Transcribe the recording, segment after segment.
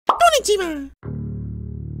Konnichiwa!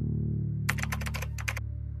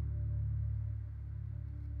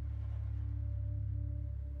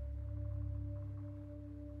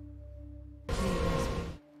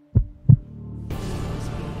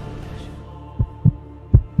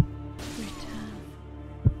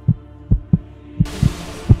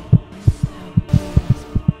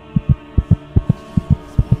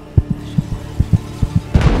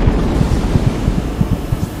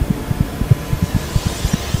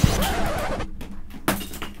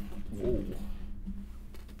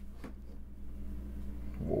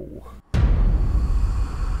 Whoa.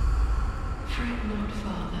 Fret not,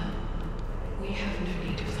 Father. We have no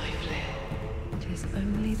need of thy flame. 'Tis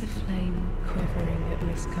only the flame quivering at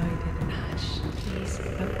misguided ash. Please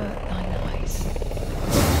avert thine eyes.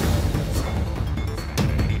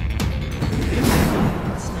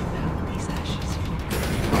 Snuff out these ashes for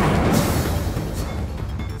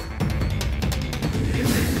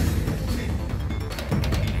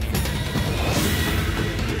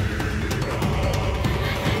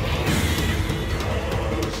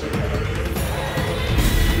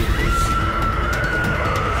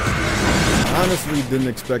Honestly, didn't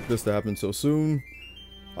expect this to happen so soon.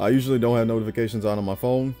 I usually don't have notifications on my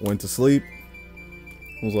phone. Went to sleep.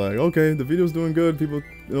 I was like, okay, the video's doing good. People,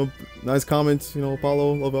 you know, nice comments. You know,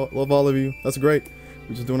 Apollo, love all of you. That's great.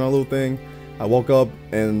 We're just doing our little thing. I woke up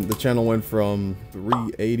and the channel went from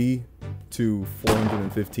 380 to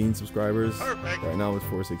 415 subscribers. Perfect. Right now it's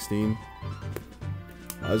 416.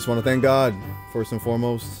 I just want to thank God first and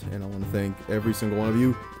foremost, and I want to thank every single one of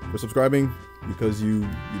you for subscribing, because you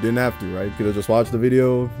didn't have to, right? You could have just watched the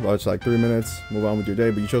video, watch like 3 minutes, move on with your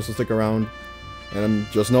day, but you chose to stick around, and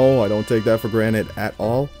just know I don't take that for granted at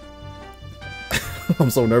all.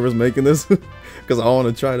 I'm so nervous making this because I want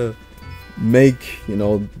to try to make, you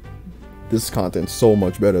know, this content so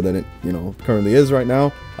much better than it, you know, currently is right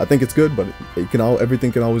now. I think it's good, but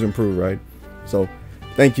everything can always improve, right? So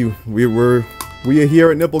thank you. We are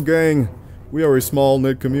here at Nipple Gang. We are a small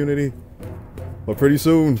knit community, but pretty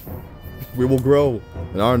soon we will grow,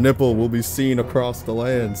 and our nipple will be seen across the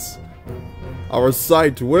lands. Our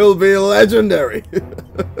sight will be legendary.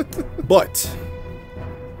 But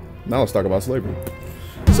now let's talk about slavery.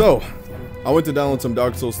 So I went to download some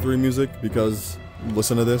Dark Souls 3 music because,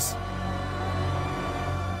 listen to this.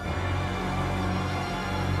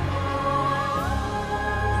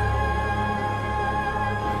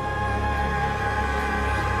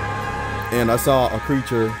 And I saw a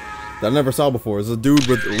creature that I never saw before. It's a dude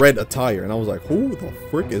with red attire, and I was like, who the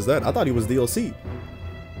frick is that? I thought he was DLC.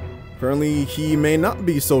 Apparently he may not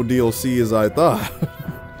be so DLC as I thought.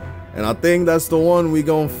 And I think that's the one we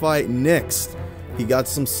gonna fight next. He got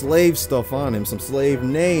some slave stuff on him, some slave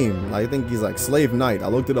name. I think he's like Slave Knight. I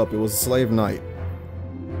looked it up, it was Slave Knight.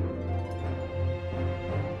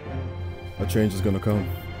 A change is gonna come.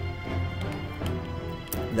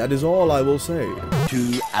 That is all I will say.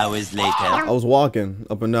 2 hours later. I was walking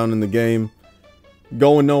up and down in the game,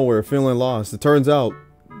 going nowhere, feeling lost. It turns out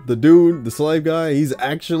the dude, the slave guy, he's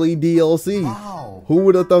actually DLC. Wow. Who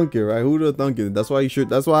would have thunk it, right? Who would have thunk it? That's why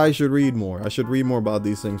I should read more. I should read more about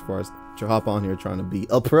these things before I hop on here trying to be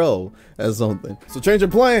a pro at something. So change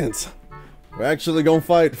of plans. We're actually gonna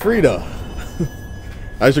fight Friede.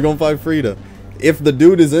 Actually gonna fight Friede. If the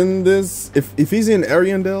dude is in this, if he's in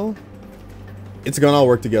Ariandel, it's gonna all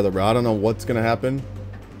work together, bro. I don't know what's gonna happen,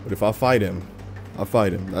 but if I fight him, I'll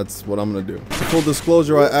fight him. That's what I'm gonna do. For full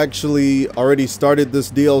disclosure, I actually already started this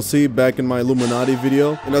DLC back in my Illuminati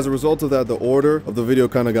video, and as a result of that, the order of the video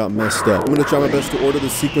kind of got messed up. I'm gonna try my best to order the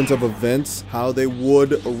sequence of events how they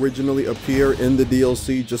would originally appear in the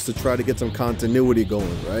DLC, just to try to get some continuity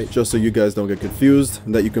going, right? Just so you guys don't get confused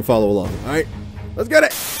and that you can follow along. All right, let's get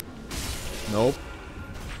it. Nope.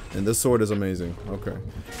 And this sword is amazing. Okay,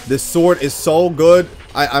 this sword is so good.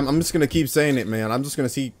 I'm just gonna keep saying it, man. I'm just gonna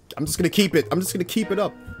keep it. I'm just gonna keep it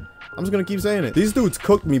up. I'm just gonna keep saying it. These dudes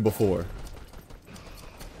cooked me before.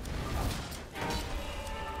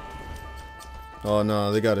 Oh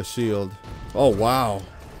no, they got a shield. Oh wow.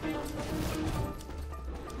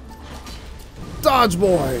 Dodge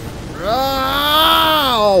boy.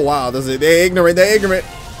 Ah, oh wow, this is they're ignorant. They're ignorant.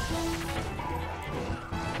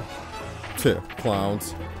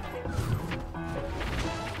 Clowns.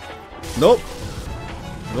 Nope.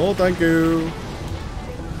 No, thank you.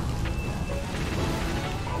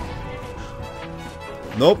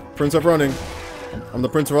 Nope. Prince of running. I'm the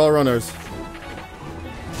prince of all runners.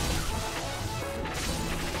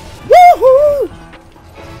 Woohoo!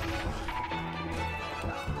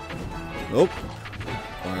 Nope.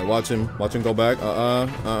 Alright, watch him. Watch him go back.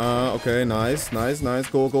 Okay, nice, nice, nice.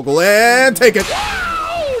 Go, go, go. And take it!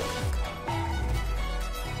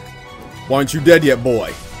 Why aren't you dead yet,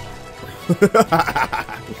 boy?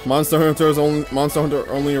 Monster Hunter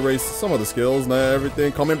only erased some of the skills, not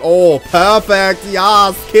everything. Come in. Oh, perfect.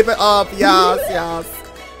 Yes. Keep it up. Yes, yes.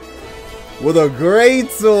 With a great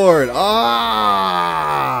sword.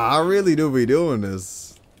 Ah, I really do be doing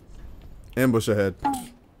this. Ambush ahead.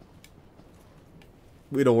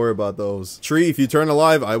 We don't worry about those. Tree, if you turn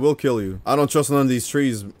alive, I will kill you. I don't trust none of these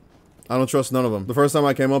trees. I don't trust none of them. The first time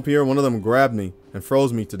I came up here, one of them grabbed me and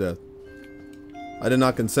froze me to death. I did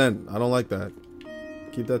not consent. I don't like that.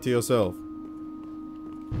 Keep that to yourself.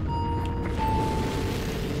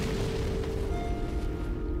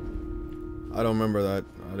 I don't remember that.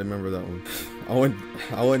 I didn't remember that one.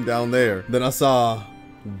 I went down there. Then I saw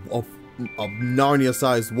a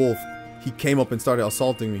Narnia-sized wolf. He came up and started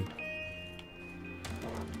assaulting me.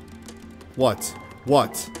 What?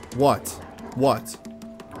 What? What? What?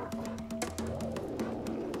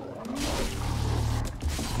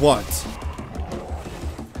 What?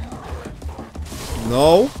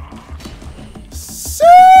 No.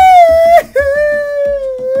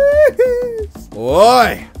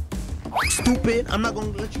 Oi! Stupid! I'm not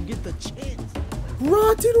gonna let you get the chance.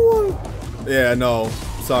 Rotten one. Yeah, no.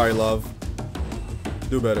 Sorry, love.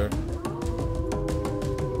 Do better.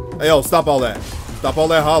 Hey, yo, stop all that. Stop all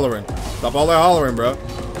that hollering. Stop all that hollering, bro.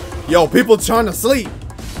 Yo, people trying to sleep.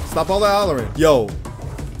 Stop all that hollering. Yo.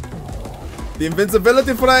 The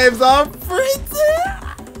invincibility frames are freezing.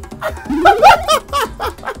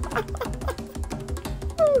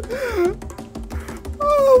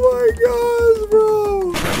 Oh my gosh,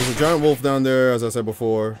 bro. There's a giant wolf down there, as I said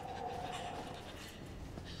before.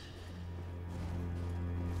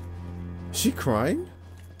 Is she crying?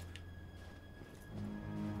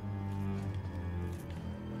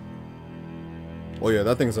 Oh yeah,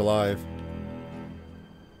 that thing's alive.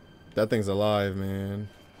 That thing's alive, man.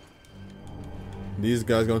 These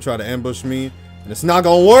guys gonna try to ambush me, and it's not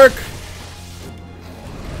gonna work.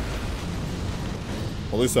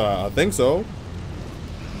 At least I think so.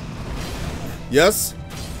 Yes.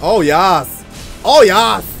 Oh yes. Oh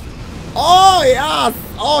yes. Oh yes.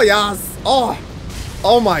 Oh yes. Oh.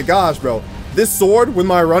 Oh my gosh, bro. This sword with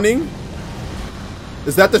my running.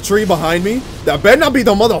 Is that the tree behind me? That better not be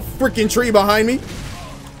the mother freaking tree behind me.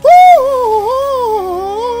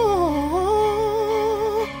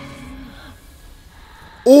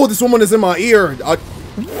 Oh, this woman is in my ear. Oh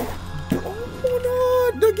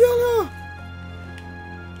no, Nagila.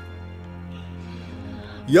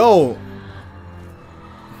 Yo.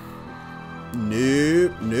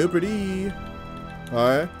 Nope, nobody.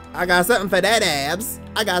 Alright. I got something for that abs.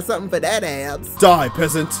 I got something for that abs. Die,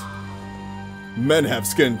 peasant. Men have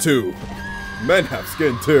skin too. Men have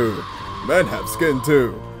skin too. Men have skin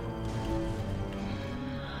too.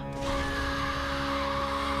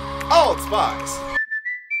 All spies.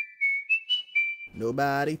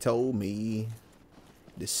 Nobody told me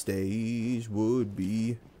the stage would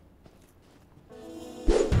be.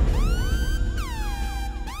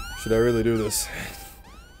 Should I really do this?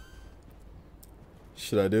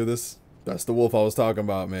 Should I do this? That's the wolf I was talking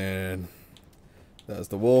about, man. That's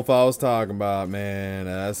the wolf I was talking about, man.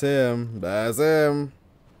 That's him. That's him.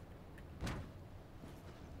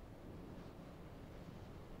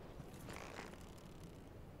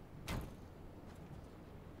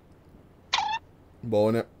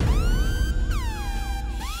 Bowing it.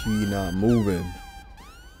 She not moving.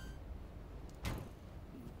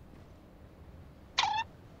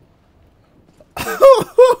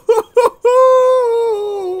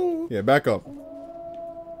 Yeah, back up.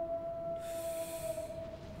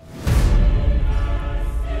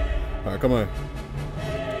 Alright, come on.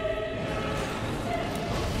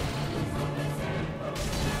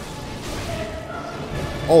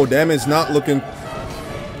 Oh, damage not looking.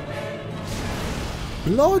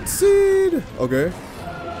 Blood seed. Okay.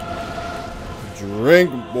 Drink,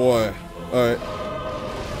 boy. Alright.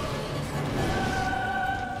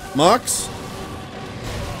 Mox.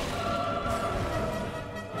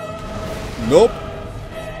 Nope.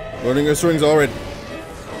 Learning your strings already.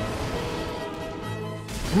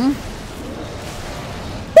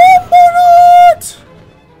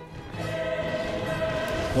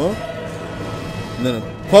 Huh? And then a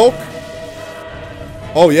poke.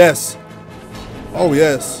 Oh yes. Oh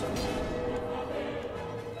yes.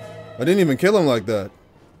 I didn't even kill him like that.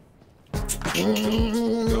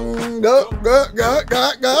 Go,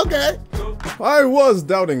 okay. I was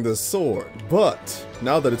doubting this sword, but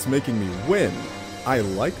now that it's making me win, I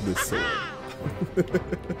like this sword.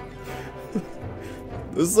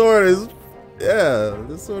 This sword is, yeah,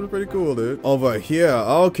 this sword is pretty cool, dude. Over here,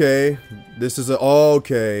 okay. This is a,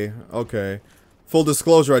 okay. Full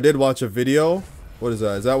disclosure, I did watch a video What is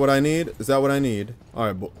that? Is that what I need? Is that what I need?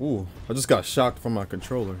 Alright, but ooh, I just got shocked from my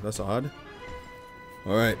controller. That's odd.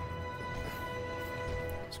 Alright.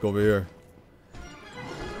 Let's go over here.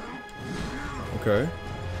 Okay.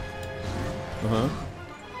 Uh-huh.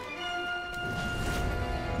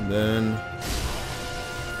 And then...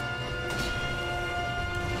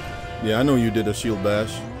 yeah, I know you did a shield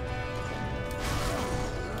bash.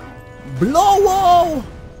 Blow!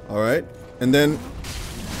 Alright. And then...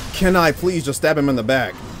 can I please just stab him in the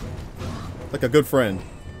back? Like a good friend.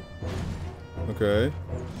 Okay.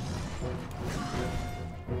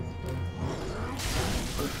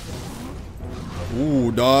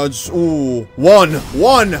 Ooh, dodge. Ooh. One!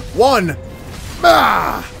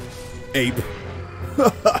 Ah! Ape.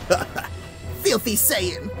 Filthy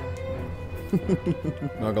Saiyan.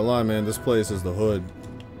 Not gonna lie, man. This place is the hood.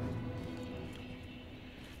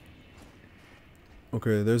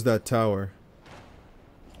 Okay, there's that tower.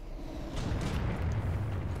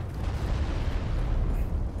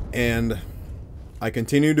 And I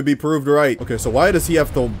continue to be proved right. Okay, so why does he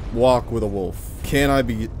have to walk with a wolf?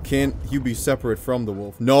 Can't you be separate from the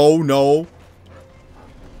wolf? No, no.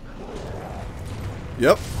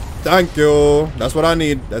 Yep. Thank you. That's what I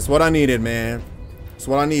need. That's what I needed, man. That's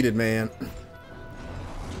what I needed, man.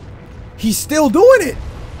 He's still doing it.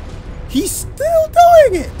 He's still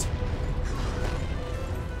doing it.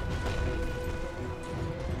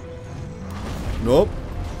 Nope.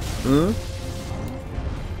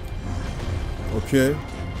 Okay.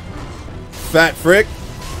 Fat frick.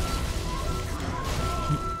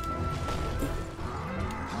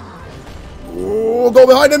 Ooh, go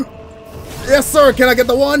behind him. Yes, sir. Can I get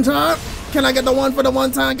the one time? Can I get the one for the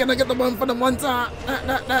one time? Can I get the one for the one time?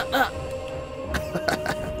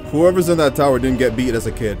 Whoever's in that tower didn't get beat as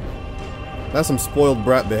a kid. That's some spoiled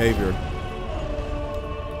brat behavior.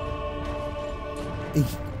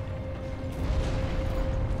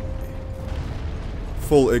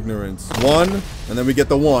 Full ignorance. One, and then we get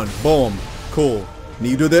the one. Boom. Cool. Need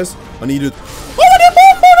you do this? I need you to... oh, I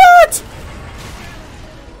did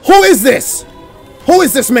Who is this? Who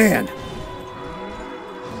is this man?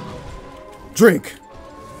 Drink.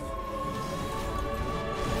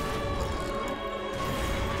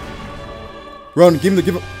 Run, give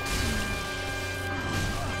him.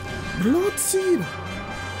 Blood seed.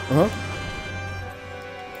 Uh-huh.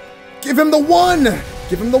 Give him the one.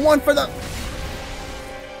 Give him the one for the...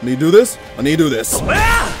 I need to do this. I need to do this.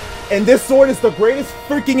 And this sword is the greatest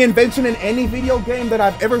freaking invention in any video game that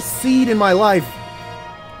I've ever seen in my life.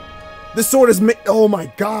 This sword is oh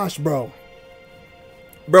my gosh, bro.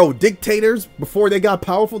 Bro, dictators, before they got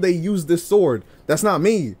powerful, they used this sword. That's not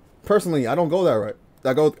me. Personally, I don't go that route.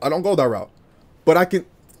 I don't go that route. But I can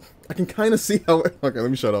kind of see how okay, let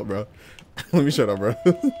me shut up, bro. Let me shut up, bro.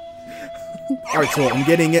 Alright, so I'm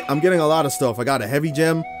getting a lot of stuff. I got a heavy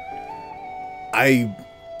gem.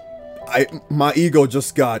 My ego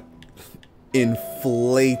just got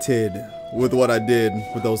inflated with what I did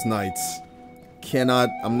with those knights.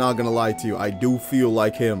 I'm not gonna lie to you. I do feel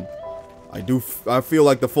like him. I feel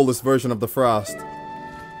like the fullest version of the Frost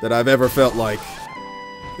that I've ever felt like.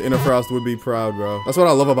 The inner Frost would be proud, bro. That's what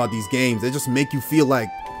I love about these games. They just make you feel like,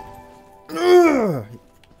 ugh.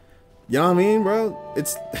 You know what I mean, bro?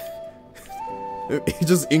 It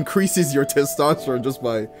just increases your testosterone just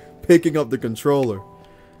by picking up the controller.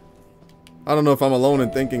 I don't know if I'm alone in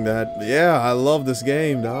thinking that. But yeah, I love this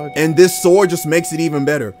game, dog. And this sword just makes it even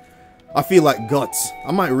better. I feel like guts.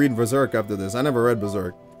 I might read Berserk after this. I never read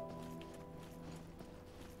Berserk.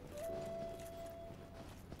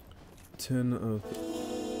 10 of...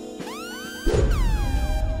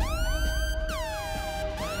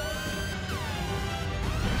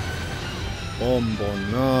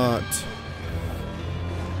 Bombonat.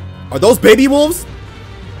 Are those baby wolves?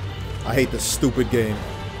 I hate this stupid game.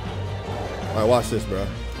 Alright, watch this, bro.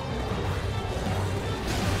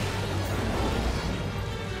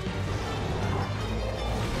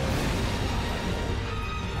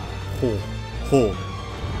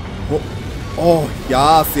 Oh,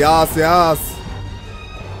 yes, yes, yes.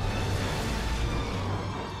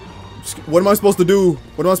 What am I supposed to do?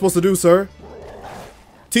 What am I supposed to do, sir?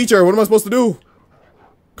 Teacher, what am I supposed to do?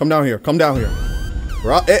 Come down here. Come down here.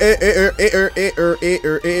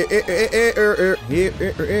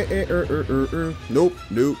 Nope,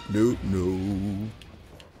 nope, nope, no.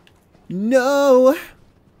 No.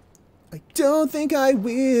 I don't think I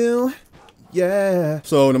will. Yeah.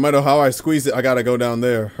 So no matter how I squeeze it, I gotta go down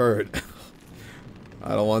there. Hurt.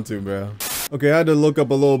 I don't want to, bro. Okay, I had to look up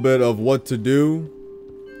a little bit of what to do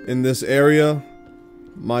in this area.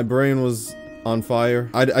 My brain was on fire.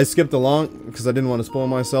 I skipped along because I didn't want to spoil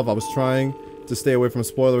myself. I was trying to stay away from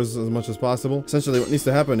spoilers as much as possible. Essentially, what needs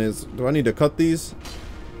to happen is, do I need to cut these?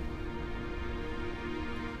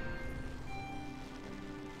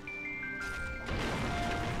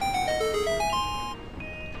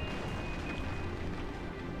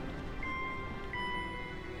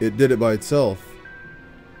 It did it by itself.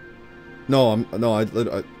 No,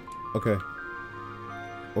 okay.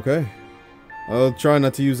 Okay. I'll try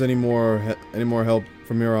not to use any more help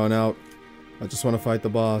from here on out. I just want to fight the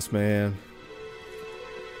boss, man.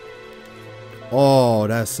 Oh,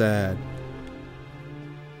 that's sad.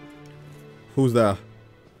 Who's that?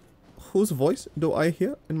 Whose voice do I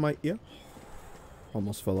hear in my ear?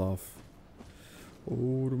 Almost fell off.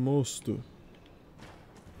 Almost.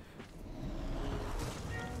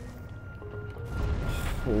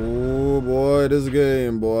 Oh boy, this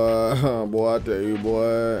game, boy. Boy, I tell you,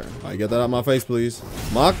 boy. Alright, get that out of my face, please.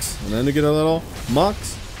 Mox, and then to get a little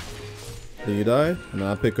Mox. Then you die, and then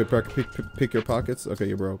I pick your pockets. Okay,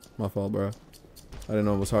 you broke. My fault, bro. I didn't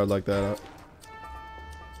know it was hard like that.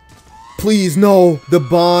 Please, no! The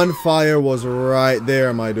bonfire was right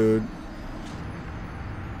there, my dude.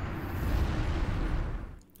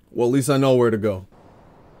 Well, at least I know where to go.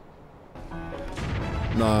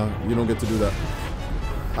 Nah, you don't get to do that.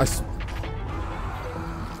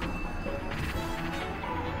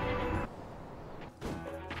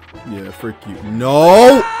 Yeah, freak you.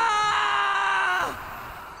 No!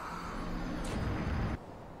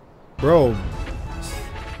 Bro.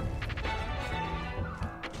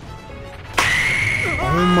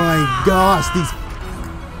 Oh my gosh, these...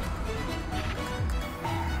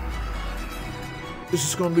 This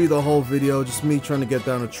is gonna be the whole video, just me trying to get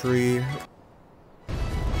down a tree.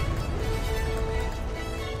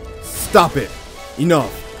 Stop it.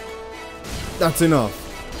 Enough. That's enough.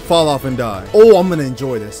 Fall off and die. Oh, I'm gonna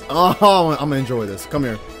enjoy this. Oh, I'm gonna enjoy this. Come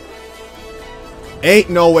here. Ain't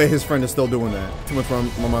no way his friend is still doing that. Too much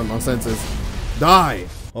from my senses. Die.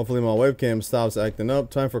 Hopefully my webcam stops acting up.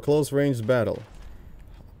 Time for close range battle.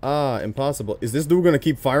 Ah, impossible. Is this dude gonna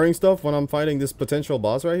keep firing stuff when I'm fighting this potential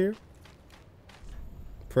boss right here?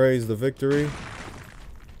 Praise the victory.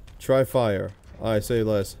 Try fire. I say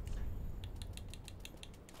less.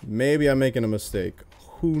 Maybe I'm making a mistake.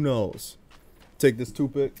 Who knows? Take this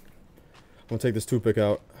toothpick. I'm gonna take this toothpick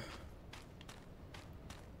out.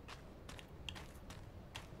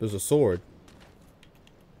 There's a sword.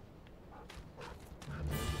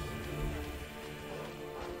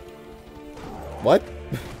 What?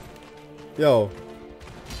 Yo.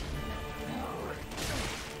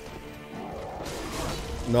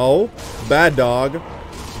 No. Bad dog.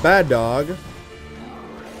 Bad dog.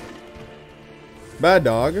 Bad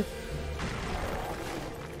dog.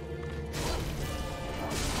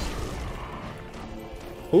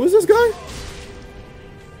 Who is this guy?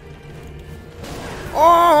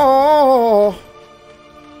 Oh!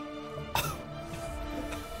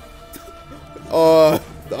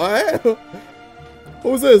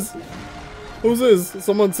 Who's this? Who's this?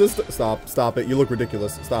 Someone's sister? Stop. Stop it. You look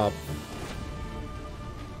ridiculous. Stop.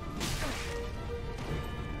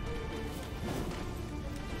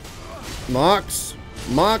 Mox.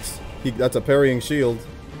 Mox. That's a parrying shield.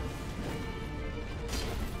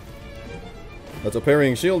 That's a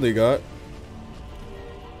parrying shield he got.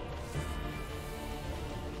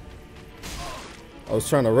 I was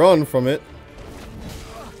trying to run from it.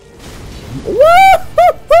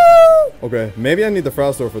 Okay, maybe I need the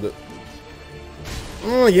frost door for the...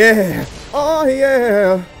 Oh yeah! Oh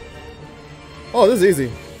yeah! Oh, this is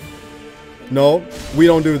easy. No, we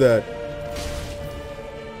don't do that.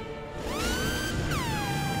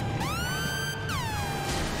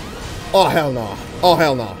 Oh hell no! Oh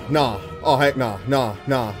hell no! Nah! Oh heck nah! Nah!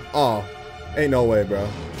 Nah! Oh, ain't no way, bro.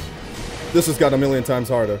 This has got a million times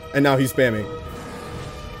harder, and now he's spamming.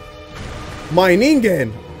 My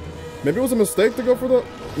Ningen! Maybe it was a mistake to go for the...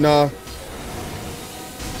 Nah.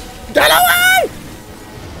 Get away!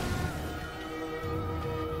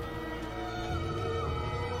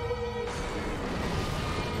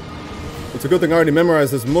 It's a good thing I already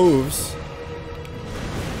memorized his moves.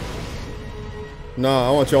 Nah,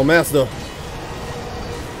 I want your master.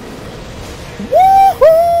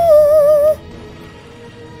 Woohoo!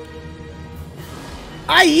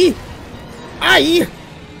 Aye! Aye!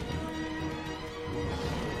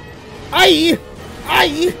 Aye!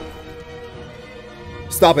 Aye!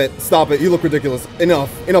 Stop it. Stop it. You look ridiculous.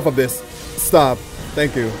 Enough. Enough of this. Stop.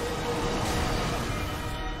 Thank you.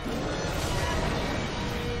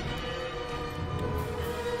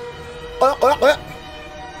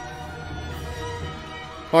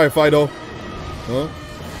 Alright, Fido. Huh?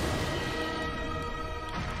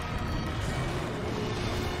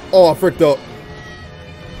 Oh, I fricked up.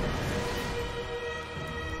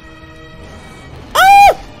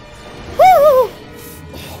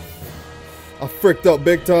 fricked up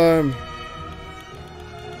big time.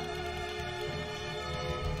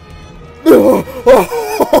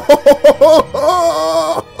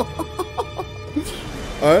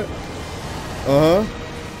 Alright. Uh-huh.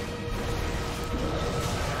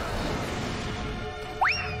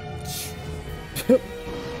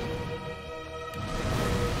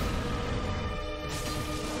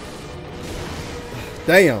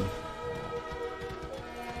 Damn.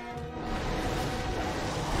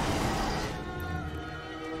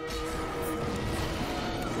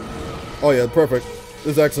 Oh yeah, perfect.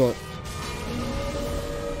 This is excellent.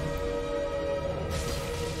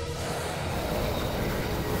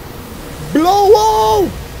 Blow!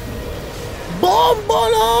 Bomb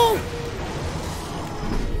ball!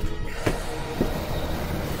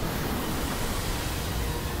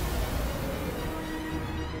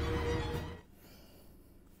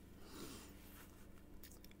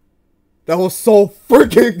 That was so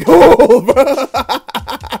freaking cool, bro.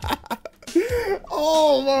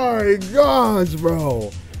 Oh my gosh,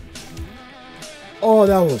 bro. Oh,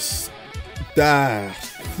 that was that.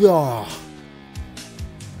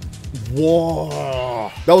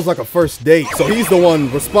 Whoa. That was like a first date. So he's the one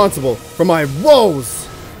responsible for my woes.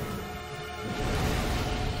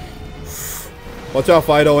 Watch out,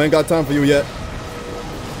 Fido. Ain't got time for you yet.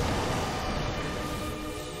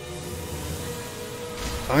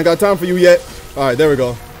 I ain't got time for you yet. Alright, there we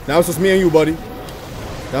go. Now it's just me and you, buddy.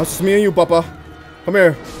 Now it's just me and you, Papa. Come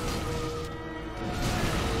here.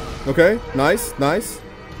 Okay, nice, nice.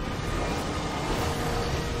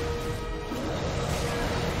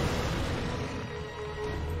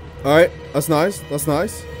 Alright, that's nice, that's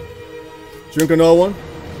nice. Drink another one.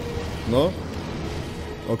 No?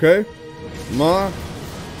 Okay. Ma.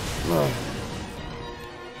 Ma.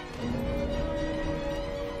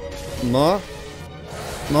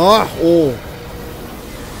 Ma. Oh.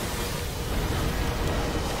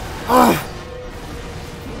 Ah.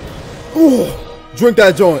 Oh. Drink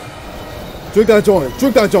that joint. Drink that joint.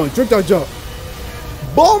 Drink that joint. Drink that joint.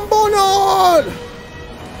 Bombonade.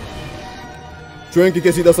 Drink in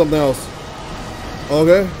case he does something else.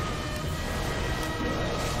 Okay.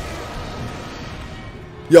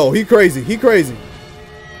 Yo, he crazy. He crazy.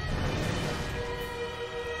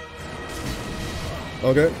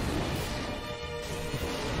 Okay.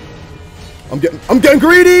 I'm getting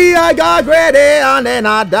greedy. I got greedy and then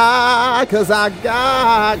I die 'cause I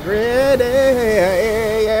got greedy.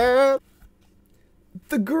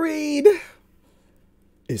 The greed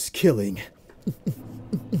is killing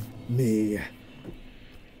me.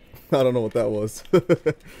 I don't know what that was.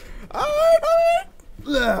 Alright.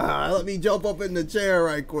 Let me jump up in the chair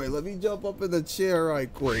right quick. Let me jump up in the chair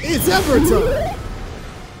right quick. It's effort time.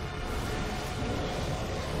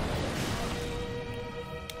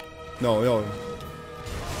 No, yo.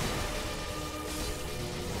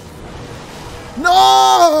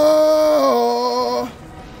 No!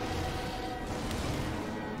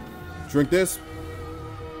 Drink this.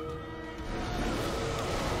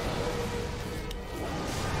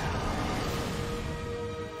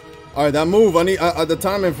 All right, that move. I need the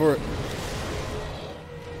timing for it.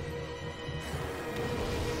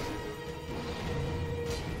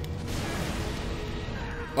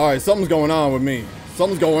 All right, something's going on with me.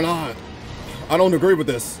 Something's going on. I don't agree with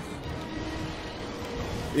this.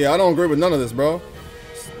 Yeah, I don't agree with none of this, bro.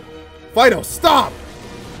 Fido, stop!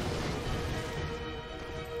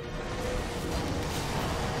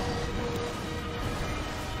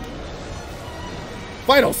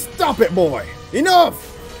 Fido, stop it, boy! Enough!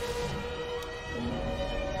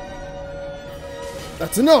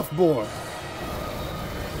 That's enough, boy.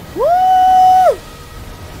 Woo!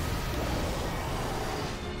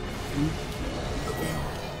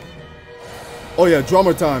 Oh yeah,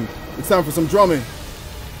 drummer time. It's time for some drumming.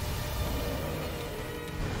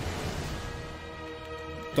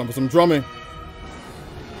 Time for some drumming.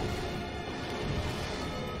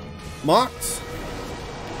 Mox.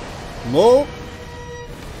 Mo.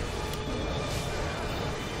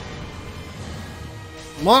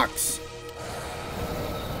 Mox.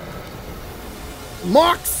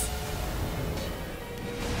 Mox.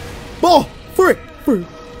 Ball. Free. Free.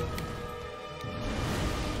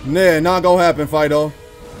 Nah, not gonna happen, Fido.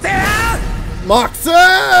 Moxie!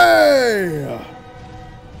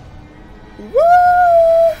 Woo!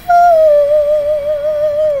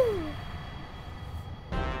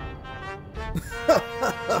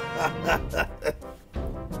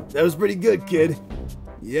 That was pretty good, kid.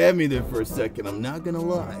 You had me there for a second, I'm not gonna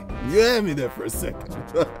lie. You had me there for a second.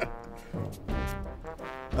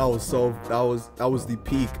 That was the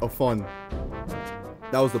peak of fun.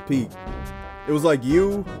 That was the peak. It was like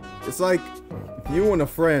you, it's like you and a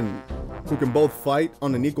friend who can both fight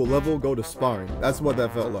on an equal level go to sparring. That's what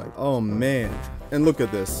that felt like. Oh man. And look at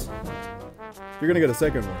this. You're gonna get a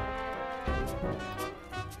second one.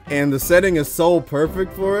 And the setting is so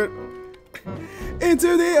perfect for it.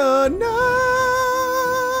 Into the unknown.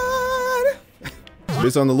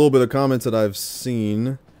 Based on the little bit of comments that I've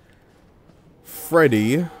seen,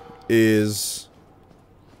 Friede is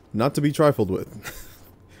not to be trifled with.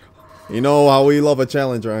 You know how we love a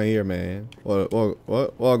challenge around here, man. What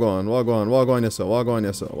going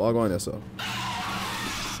this.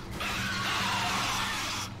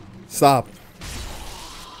 Stop.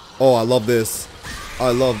 Oh, I love this. I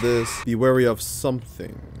love this. Be wary of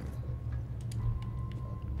something.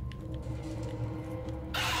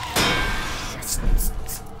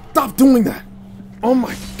 Stop doing that. Oh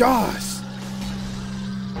my gosh.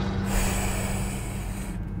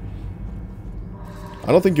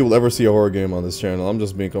 I don't think you'll ever see a horror game on this channel. I'm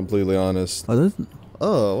just being completely honest.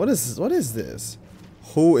 Oh, what is this?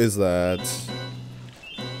 Who is that?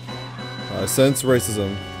 I sense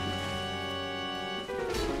racism.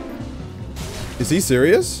 Is he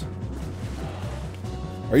serious?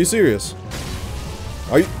 Are you serious?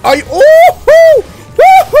 Are you? Oh!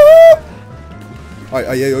 Woohoo!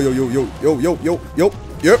 Alright, yo. Yep.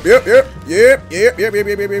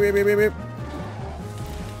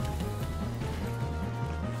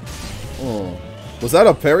 Oh, was that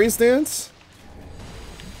a parry stance?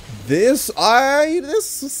 This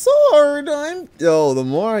sword, yo, the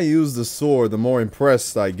more I use the sword, the more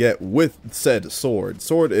impressed I get with said sword.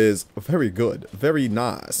 Sword is very good, very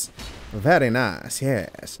nice,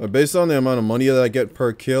 yes. But based on the amount of money that I get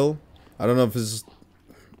per kill, I don't know if it's,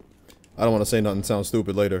 I don't want to say nothing sounds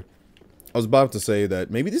stupid later. I was about to say that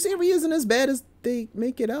maybe this area isn't as bad as they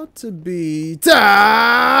make it out to be.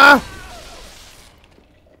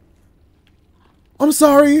 I'm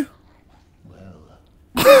sorry. Well,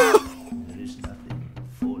 there is nothing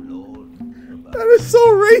forlorn about That is so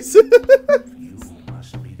racist. you.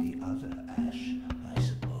 Must be the other Ash, I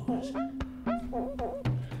suppose.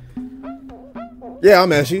 Yeah,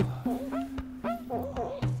 I'm Ashy.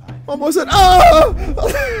 My boy said, ah!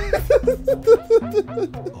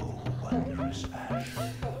 Oh, wondrous Ash,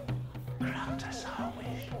 grant us our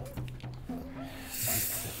wish.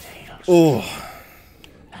 With the tails Oh.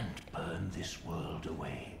 and burn this world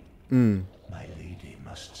away. My lady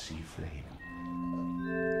must see flame,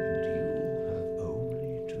 and you have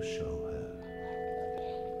only to show her.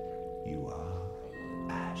 You are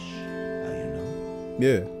Ash, are you know?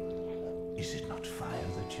 Yeah. Is it not fire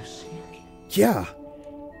that you seek? Yeah.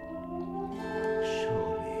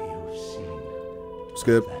 Surely you've seen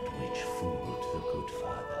Skip. that which fooled the good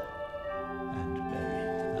father and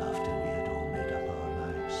buried after we had all made up our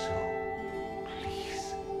lives. So please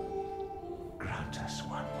grant us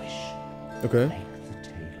one wish. Okay. Make the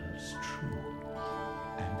tales true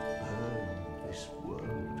and burn this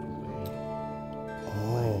world away. My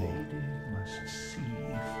Oh. lady must see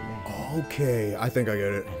flame, Okay. I think I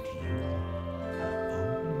get it. and you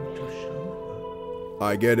have only to show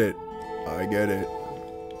I get it. I get it.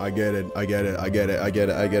 I get it. I get it. I get it. I get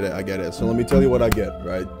it. I get it. I get it. So let me tell you what I get,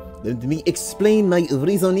 right? Let me explain my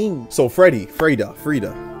reasoning. So Friede.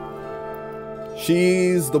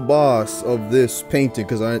 She's the boss of this painting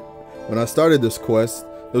because when I started this quest,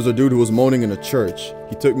 there was a dude who was moaning in a church.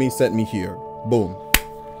 He took me, sent me here. Boom.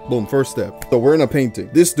 Boom, first step. So we're in a painting.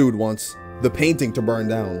 This dude wants the painting to burn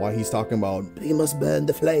down while he's talking about, he must burn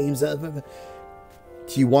the flames.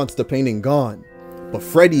 He wants the painting gone. But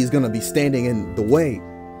Friede is gonna be standing in the way.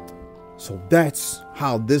 So that's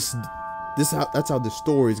how that's how this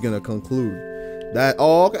story is gonna conclude. That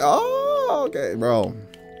okay, bro.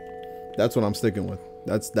 That's what I'm sticking with.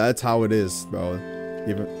 That's how it is, bro.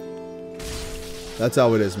 That's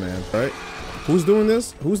how it is, man. All right. Who's doing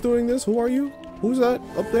this? Who's doing this? Who are you? Who's that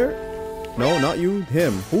up there? No, not you.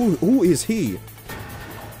 Him. Who is he?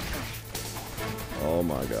 Oh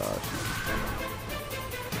my gosh.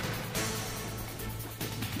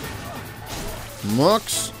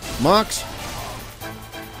 Mox.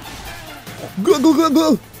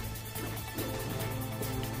 Go.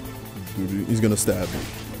 Dude, he's gonna stab me.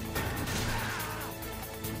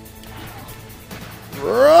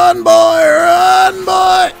 Run,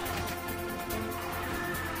 boy!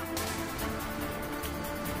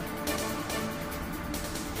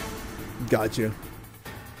 Gotcha.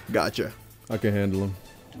 I can handle him.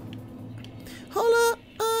 Hold up,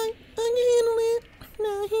 I can handle it.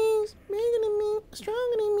 Now he's bigger than me,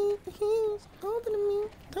 stronger than me. He's older than me,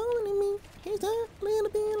 taller than me. He's a little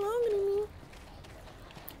bit longer than me.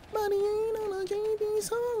 But he ain't on a JB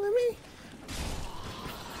song with me.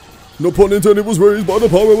 No pun intended, was raised by the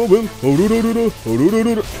power of will.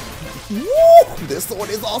 Woo! This sword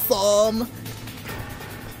is awesome!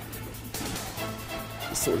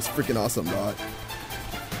 This sword is freaking awesome, dog.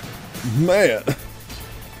 Man.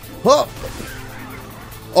 Huh.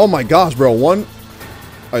 Oh my gosh, bro. One.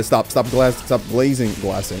 Alright, stop glassing.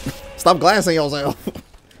 Stop glassing yourself.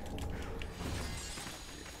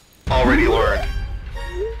 Already learned.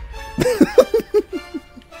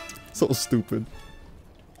 So stupid.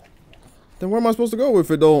 Then where am I supposed to go if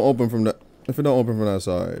it don't open from that? If it don't open from that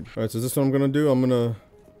side? All right, so this is what I'm gonna do. I'm gonna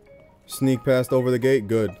sneak past over the gate.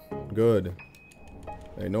 Good, good.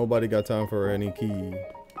 Ain't nobody got time for any key.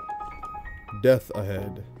 Death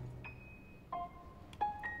ahead.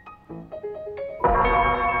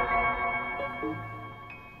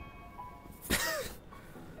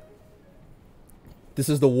 This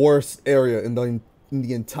is the worst area in the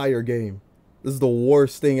entire game. This is the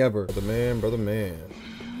worst thing ever. Brother man.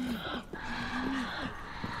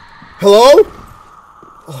 Hello?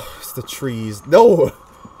 Oh, it's the trees. No.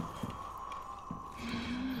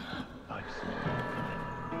 I've seen it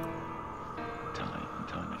time and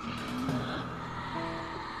time again.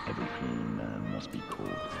 Every clean man must be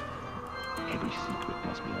caught. Every secret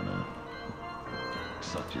must be unearthed.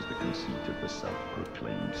 Such is the conceit of the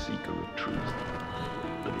self-proclaimed seeker of truth.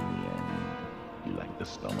 But in the end, you lack the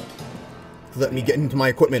stomach. Let me get into my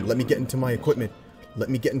equipment. Let me get into my equipment. Let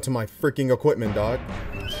me get into my freaking equipment, dog.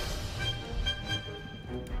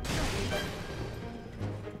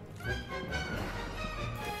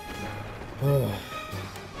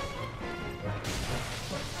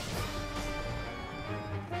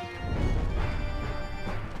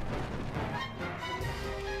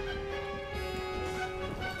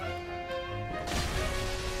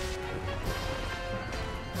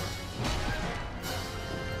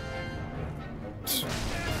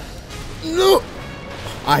 No!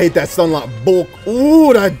 I hate that stunlock bulk.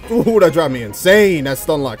 Ooh, that drive me insane. That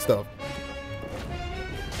stunlock stuff.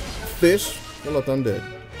 Fish. Well, left undead.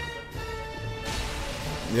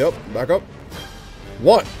 Yep, back up.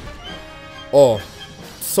 What? Oh,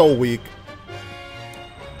 so weak.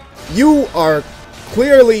 You are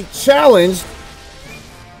clearly challenged.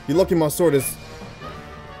 You're lucky my sword is...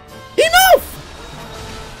 Enough!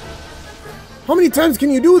 How many times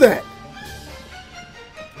can you do that?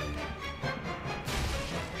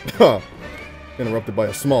 Huh. Interrupted by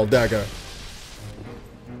a small dagger.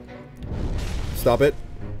 Stop it.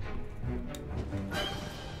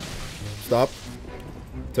 Stop.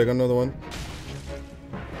 Take another one.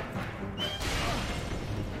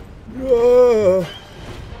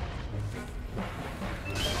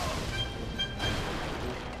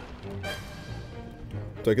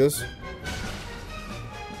 Take this.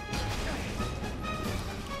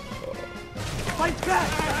 Fight back!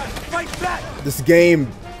 Fight back! This game.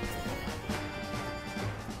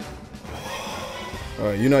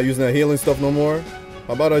 Alright, you're not using that healing stuff no more?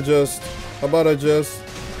 How about I just...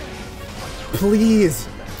 Please!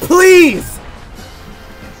 Please!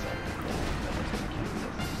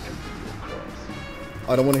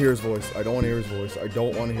 I don't want to hear his voice. I don't want to hear his voice. I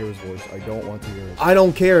don't want to hear his voice. I don't want to hear it. I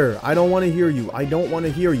don't care. I don't want to hear you. I don't want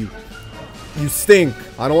to hear you. You stink.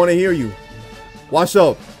 I don't want to hear you. Wash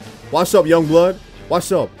up. Wash up, young blood.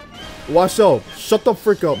 Wash up. Wash up. Shut the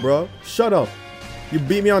frick up, bro. Shut up. You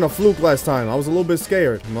beat me on a fluke last time. I was a little bit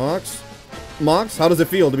scared. Mox? Mox? How does it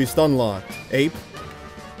feel to be stun locked? Ape?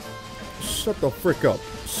 Shut the frick up.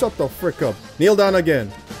 Shut the frick up. Kneel down again.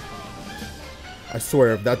 I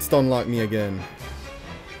swear, if that stun locked me again.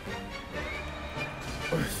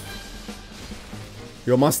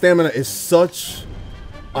 Yo, my stamina is such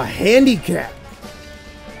a handicap.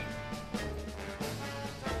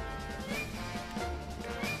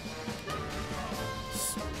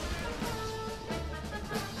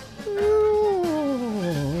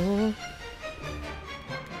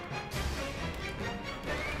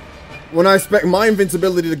 When I expect my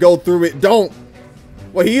invincibility to go through it, don't.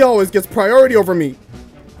 Well, he always gets priority over me.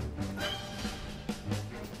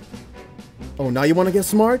 Oh, now you want to get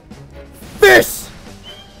smart? Fish!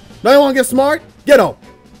 Now you want to get smart? Get up.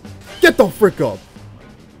 Get the frick up.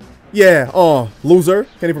 Yeah, loser.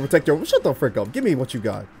 Can't even protect your... Shut the frick up. Give me what you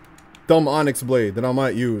got. Dumb onyx blade that I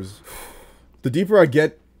might use. The deeper I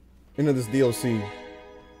get into this DLC,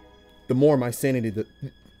 the more my sanity...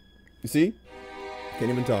 You see?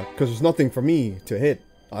 Can't even talk. Because there's nothing for me to hit.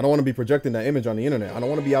 I don't want to be projecting that image on the internet. I don't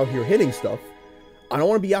want to be out here hitting stuff. I don't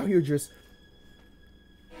want to be out here just...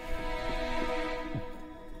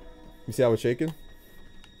 You see how it's shaking?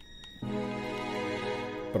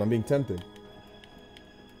 But I'm being tempted.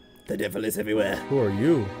 The devil is everywhere. Who are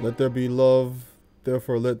you? Let there be love,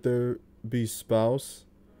 therefore let there be spouse.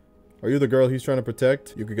 Are you the girl he's trying to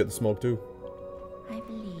protect? You could get the smoke too. I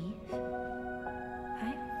believe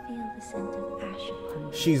the scent of ash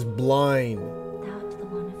upon thee. She's blind. Thou art the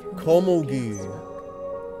one of whom Komugi. Gael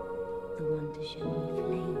spoke, the one to show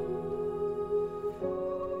me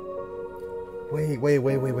flame.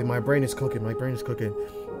 Wait. My brain is cooking.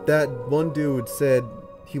 That one dude said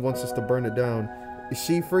he wants us to burn it down. Is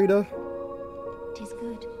she Friede? 'Tis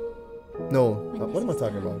good. No. When What am I this is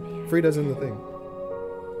talking done, about? may I Frieda's in the thing.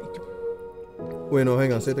 The door. Wait, no,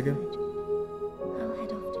 hang on. Say it again. I'll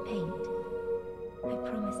head off to paint. I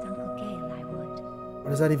promised Uncle Gael I would. What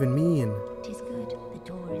does that even mean? 'Tis good. The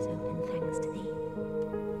door is open thanks to thee.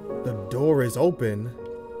 The door is open?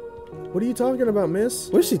 What are you talking about, miss?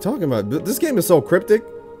 What is she talking about? This game is so cryptic.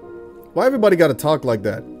 Why everybody gotta talk like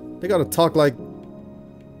that? They gotta talk like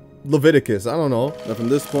Leviticus. I don't know. Now from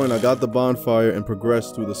this point, I got the bonfire and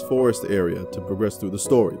progressed through this forest area to progress through the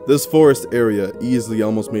story. This forest area easily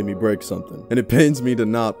almost made me break something. And it pains me to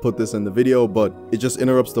not put this in the video, but it just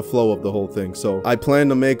interrupts the flow of the whole thing. So I plan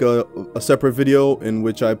to make a separate video in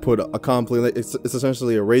which I put a compilation. It's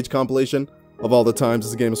essentially a rage compilation of all the times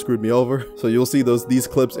this game has screwed me over. So you'll see these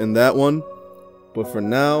clips in that one. But for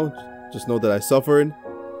now, just know that I suffered.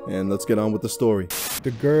 And let's get on with the story.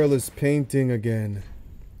 The girl is painting again.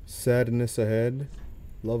 Sadness ahead.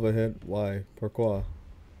 Love ahead. Why? Pourquoi?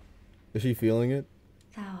 Is she feeling it?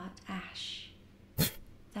 Thou art ash.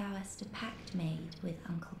 Thou hast a pact made with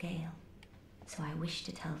Uncle Gael, so I wish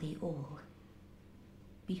to tell thee all.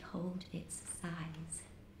 Behold its size.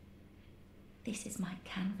 This is my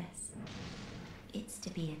canvas. It's to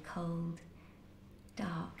be a cold,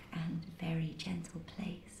 dark, and very gentle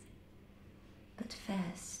place. But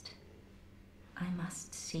first, I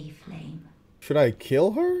must see flame. Should I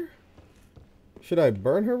kill her? Should I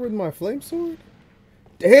burn her with my flame sword?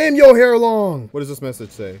 Damn, your hair long! What does this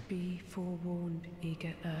message say? Be forewarned,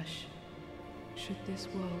 eager ash. Should this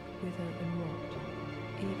world wither and rot,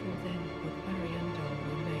 even then would Ariandel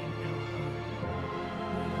remain our home.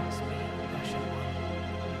 We must be Ashen One.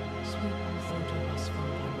 Sweep the thought of us from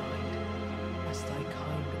thy mind, as thy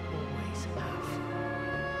kind always have.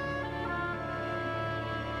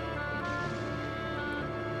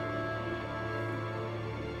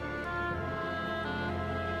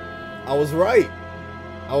 I was right.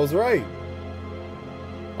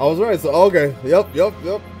 So, okay. Yep.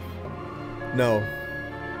 No.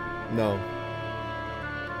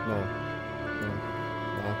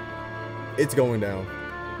 It's going down.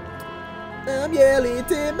 I'm yelling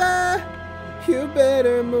timber. You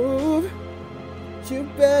better move. You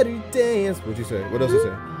better dance. What'd you say? What else you say?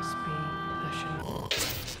 Must be Ashen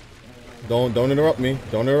One. Don't interrupt me.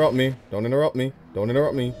 Don't interrupt me.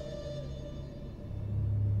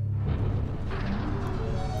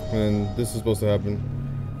 And this is supposed to happen.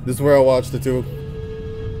 This is where I watched the two.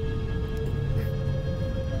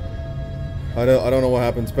 I don't know what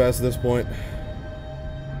happens past this point.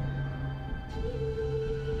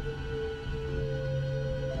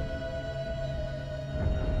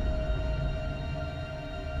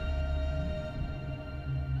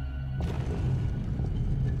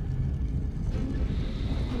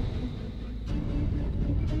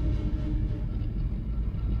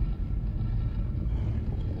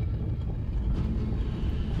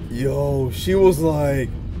 Yo, she was like...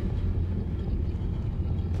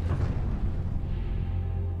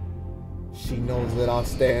 She knows that I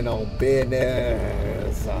stand on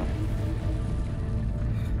business.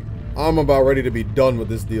 I'm about ready to be done with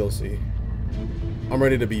this DLC. I'm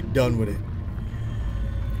ready to be done with it.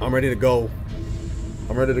 I'm ready to go.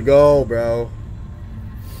 I'm ready to go, bro.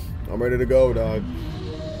 I'm ready to go, dog.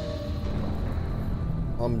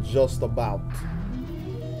 I'm just about.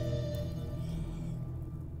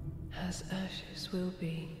 As ashes will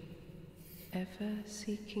be, ever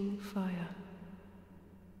seeking fire.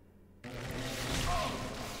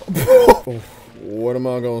 What am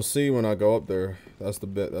I gonna see when I go up there? That's the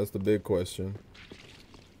big question.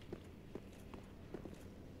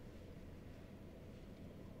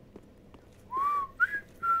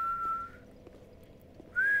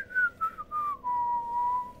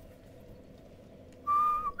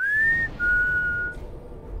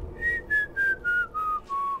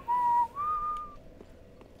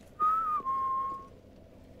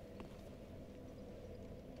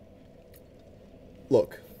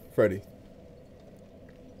 Look, Freddy.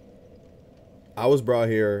 I was brought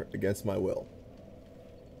here against my will.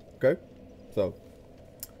 Okay? So,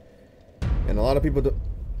 and a lot of people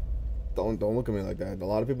don't look at me like that. A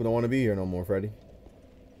lot of people don't want to be here no more, Freddy.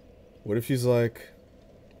 What if she's like,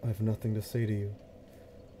 I have nothing to say to you?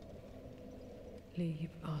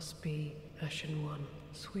 Leave us be, Ashen One.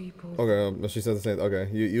 Sweep all. Okay, she said the same. Okay,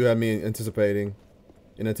 you had me anticipating.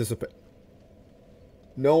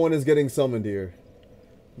 No one is getting summoned here.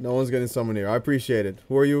 No one's getting summoned here. I appreciate it.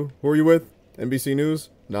 Who are you? Who are you with? NBC News?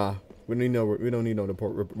 Nah, we don't need no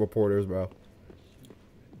reporters, bro.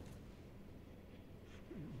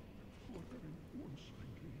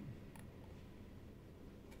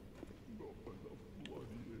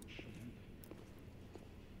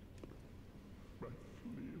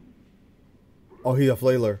 Oh, he's a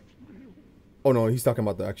flailer. Oh no, he's talking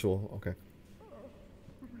about the actual. Okay.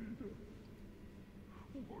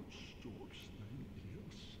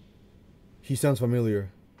 He sounds familiar.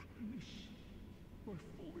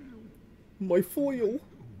 My foil.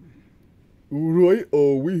 Right,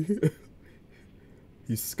 oh we.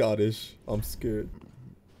 He's Scottish. I'm scared.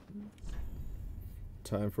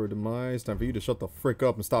 Time for demise. Time for you to shut the frick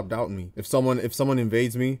up and stop doubting me. If someone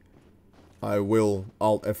invades me, I'll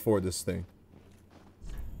F4 this thing.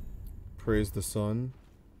 Praise the sun.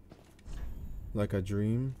 Like a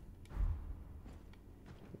dream.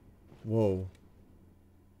 Whoa.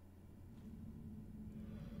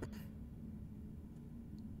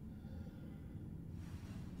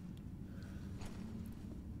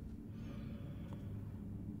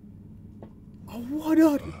 Oh, what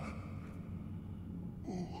up?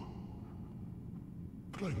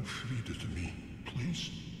 Bring Friede to me,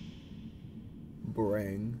 please.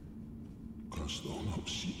 Bring. Canst thou not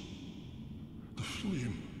see the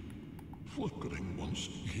flame flickering once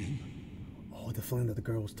again? Oh, the flame that the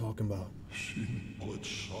girl was talking about. Soon will it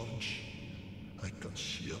surge. I can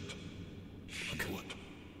see it, feel it.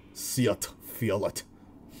 See it, feel it.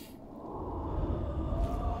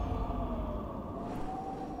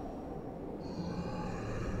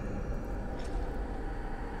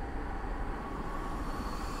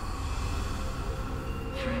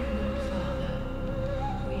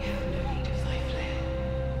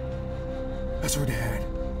 That's her dad.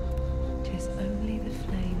 'Tis only the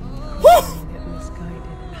flame that misguided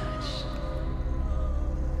ash.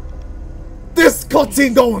 This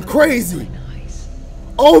cutscene going crazy. Nice.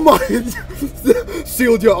 Oh my!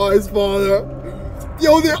 Shield your eyes, father.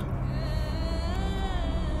 Yo, there. I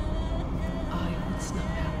would snuff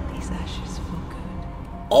out these ashes for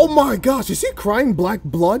good. Oh my gosh! Is he crying black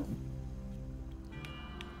blood?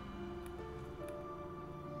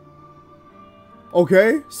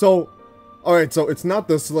 Okay, so. Alright, so it's not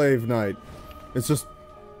the slave knight. It's just...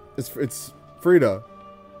 It's Friede.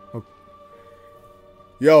 Okay.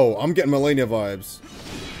 Yo, I'm getting Millennia vibes.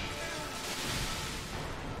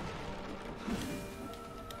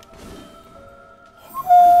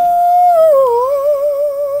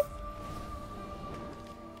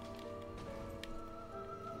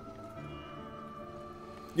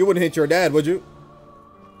 You wouldn't hit your dad, would you?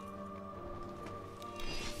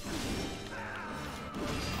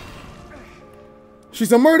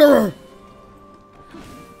 She's a murderer!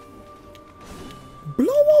 Blow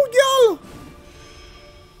out, y'all!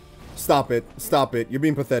 Stop it. Stop it. You're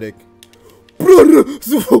being pathetic.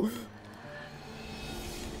 Oh,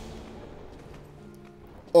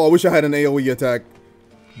 I wish I had an AoE attack.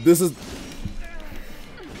 This is...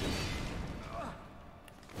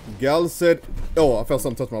 Gal said... Oh, I felt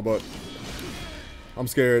something touch my butt. I'm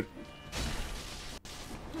scared.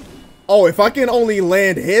 Oh, if I can only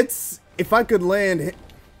land hits... If I could land...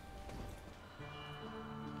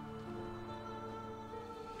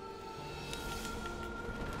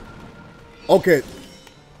 Okay.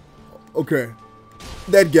 Okay.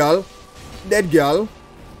 Dead gal. Dead gal.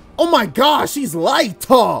 Oh my gosh, she's light!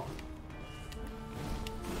 Huh?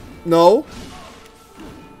 No.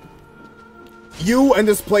 You and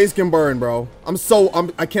this place can burn, bro.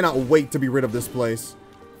 I cannot wait to be rid of this place.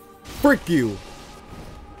 Frick you.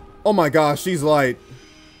 Oh my gosh, she's light.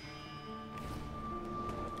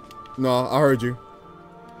 No, I heard you.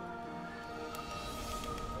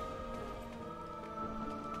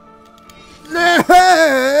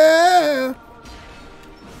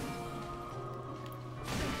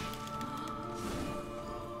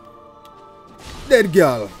 Dead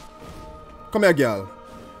gal. Come here, gal.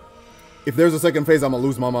 If there's a second phase, I'm gonna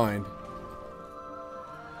lose my mind.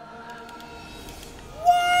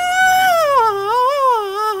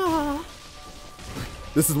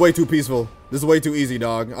 This is way too peaceful. This is way too easy,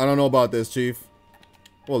 dog. I don't know about this, chief.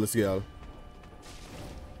 Well, let's go.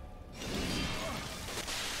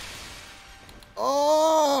 Oh!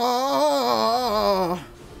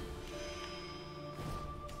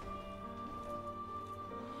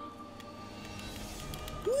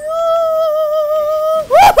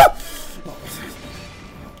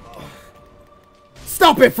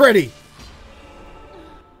 Stop it, Freddy!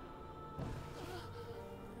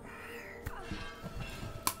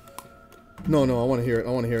 No, I want to hear it. I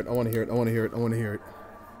want to hear it. I want to hear it. I want to hear it. I want to hear it.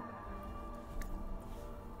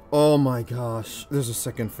 Oh my gosh. There's a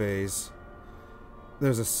second phase.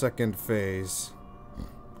 There's a second phase.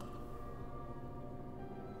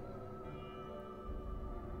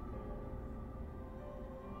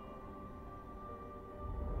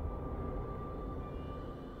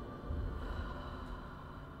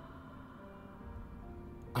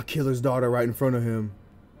 I kill his daughter right in front of him.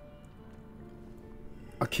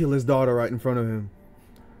 I kill his daughter right in front of him.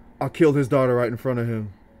 I killed his daughter right in front of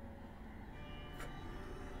him.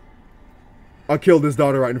 I killed his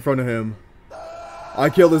daughter right in front of him. I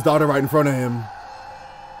killed his daughter right in front of him.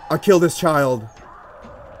 I killed his child.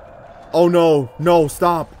 Oh no, no,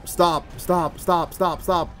 stop, stop, stop, stop, stop,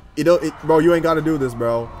 stop. Bro, you ain't gotta do this,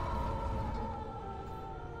 bro.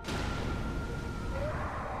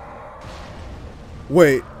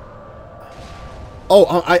 Wait. Oh,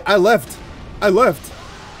 I left. I left.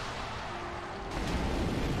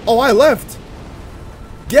 Oh, I left.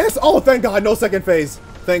 Yes. Oh, thank God. No second phase.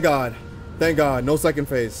 Thank God. Thank God. No second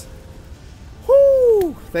phase.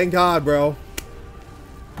 Whoo. Thank God, bro.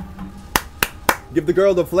 Give the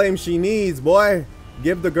girl the flame she needs, boy.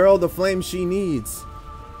 Give the girl the flame she needs.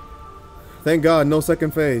 Thank God. No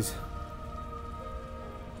second phase.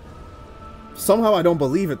 Somehow I don't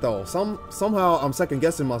believe it though. Somehow I'm second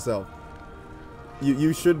guessing myself.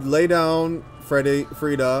 You should lay down, Friede.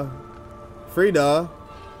 Friede.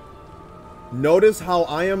 Notice how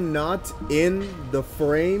I am not in the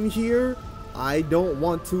frame here. I don't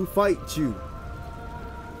want to fight you.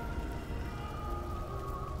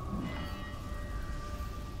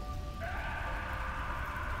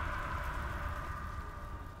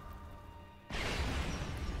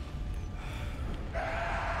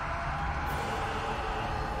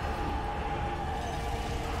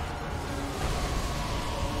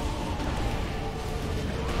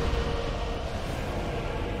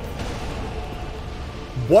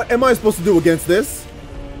 What am I supposed to do against this?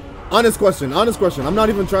 Honest question, honest question. I'm not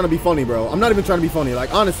even trying to be funny, bro. I'm not even trying to be funny,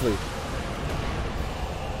 like, honestly.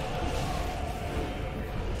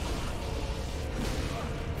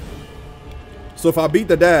 So if I beat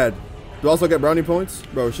the dad, do I also get brownie points?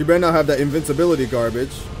 Bro, she better not have that invincibility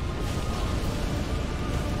garbage.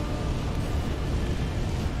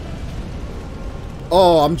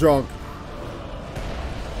 Oh, I'm drunk.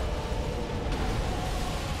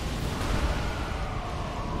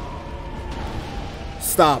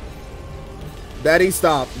 Stop. Daddy,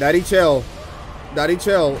 stop. Daddy, chill. Daddy,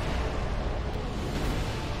 chill.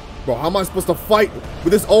 Bro, how am I supposed to fight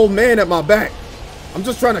with this old man at my back? I'm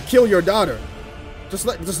just trying to kill your daughter. Just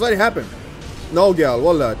let it happen. No, gal,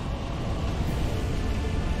 wallah.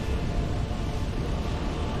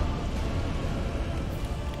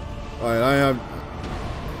 Alright, I am.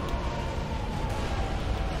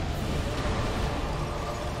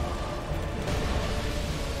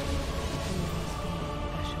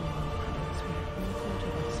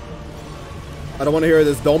 I don't want to hear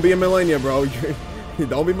this. Don't be a millennia, bro.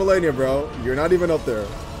 Don't be millennia, bro. You're not even up there.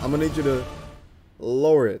 I'm gonna need you to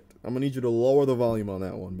lower it. I'm gonna need you to lower the volume on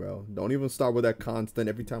that one, bro. Don't even start with that constant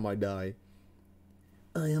every time I die.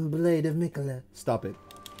 I am Blade of Mikola. Stop it.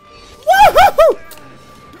 Woohoo!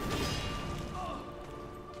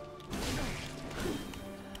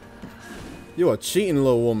 You a cheating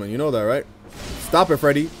little woman. You know that, right? Stop it,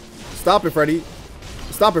 Freddy. Stop it, Freddy.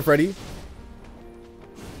 Stop it, Freddy.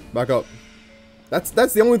 Back up. That's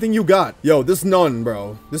the only thing you got. Yo, this nun,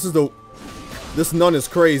 bro. This nun is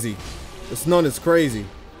crazy. This nun is crazy.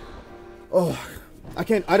 Oh, I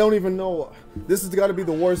don't even know. This has got to be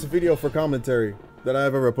the worst video for commentary that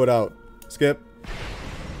I've ever put out. Skip.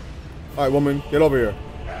 All right, woman, get over here.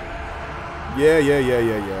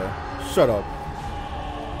 Yeah. Shut up.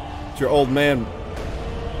 It's your old man.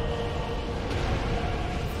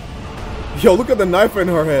 Yo, look at the knife in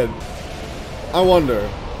her head. I wonder.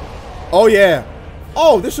 Oh, yeah.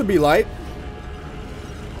 Oh, this should be light.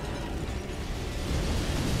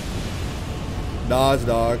 Dodge,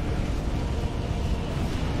 dog.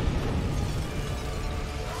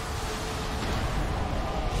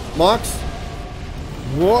 Mox?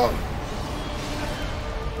 What?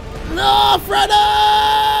 No, Friede!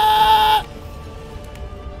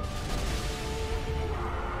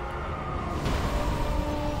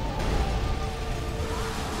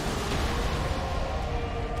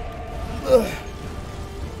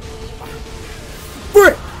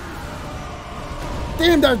 Frick!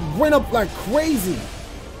 Damn, that went up like crazy.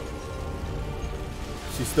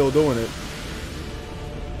 She's still doing it.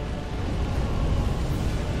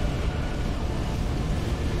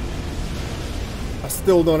 I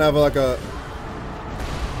still don't have like a...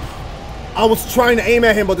 I was trying to aim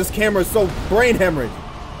at him, but this camera is so brain hemorrhage.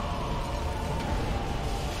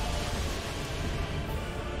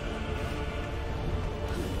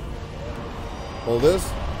 Hold this.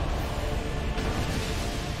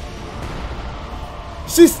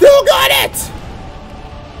 She still got it!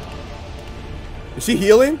 Is she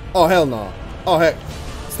healing? Oh, hell no. Oh, heck.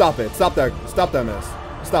 Stop it. Stop that. Stop that mess.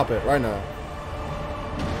 Stop it right now.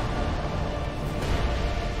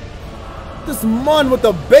 This man with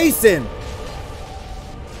the basin.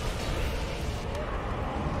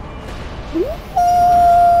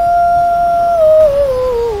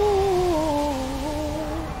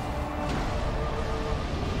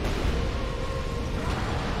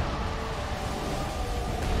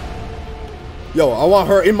 Yo, I want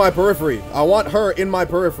her in my periphery. I want her in my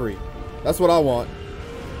periphery. That's what I want.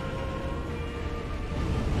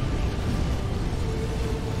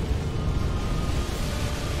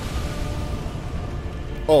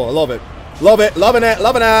 Oh, I love it. Love it. Loving it.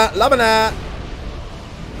 Loving it. Loving it.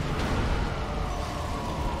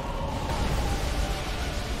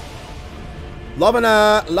 Loving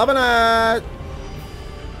it. Loving it.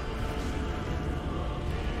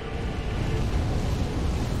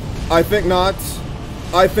 I think not.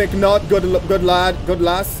 I think not. Good lad. Good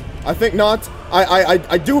lass. I think not.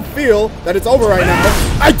 I do feel that it's over right now.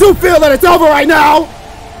 I do feel that it's over right now.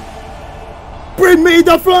 Bring me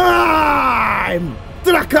the flame,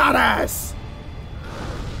 Dracarys.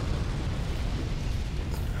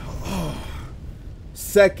 Oh.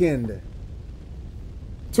 Second.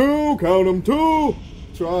 2. Count them. 2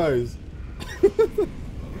 tries.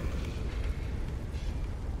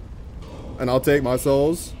 And I'll take my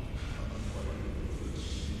souls.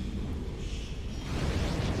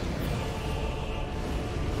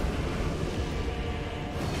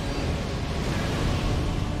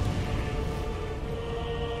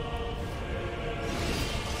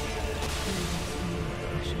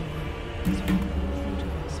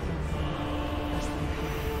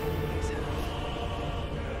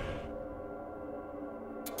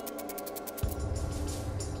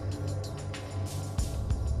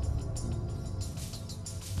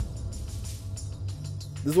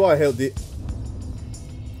 This is why I hate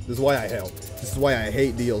This is why I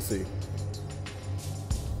hate DLC.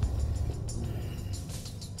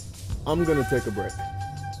 I'm gonna take a break.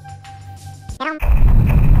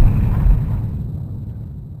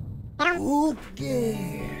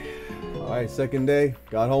 Okay. Alright, second day.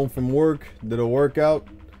 Got home from work, did a workout,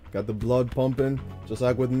 got the blood pumping, just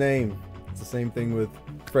like with Name. It's the same thing with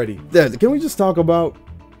Freddy. Can we just talk about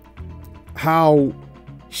how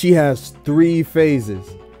she has 3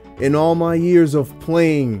 phases? In all my years of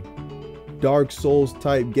playing Dark Souls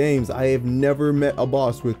type games, I have never met a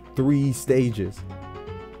boss with 3 stages.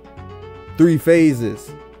 3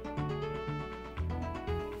 phases.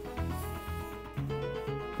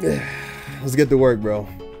 Let's get to work, bro.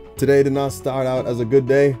 Today did not start out as a good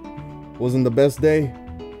day. Wasn't the best day.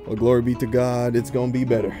 Well, glory be to God, it's gonna be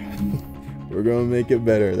better. We're gonna make it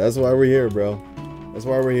better. That's why we're here, bro. That's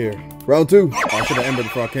why we're here. Round 2. Oh, I should have embered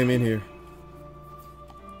before I came in here.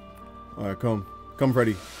 Alright, come,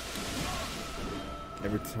 Freddy.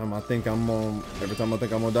 Every time I think I'm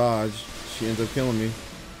gonna dodge, she ends up killing me.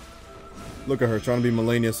 Look at her, trying to be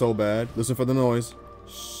Melania so bad. Listen for the noise.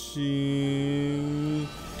 She...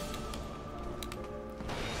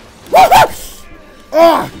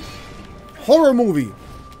 Ah! Horror movie!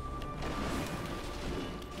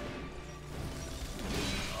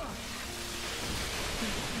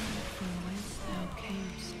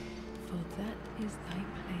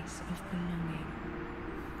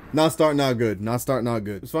 Not start, not good. Not start, not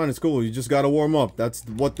good. It's fine, it's cool. You just gotta warm up. That's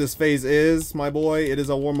what this phase is, my boy. It is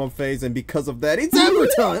a warm-up phase, and because of that, it's hammer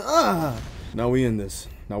time! Ah! Now we in this.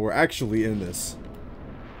 Now we're actually in this.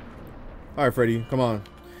 Alright, Freddy, come on.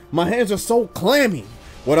 My hands are so clammy.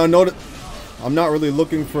 What I noticed, I'm not really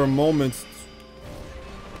looking for moments.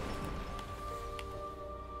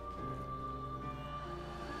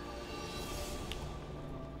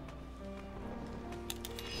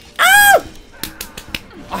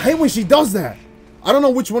 I hate when she does that. I don't know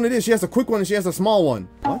which one it is. She has a quick one and she has a small one.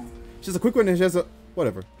 What? She has a quick one and she has a...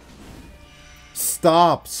 Whatever.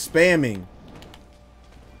 Stop spamming.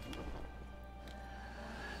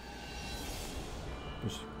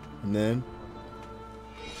 And then...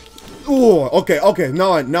 Ooh, okay.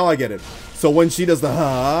 Now I get it. So when she does the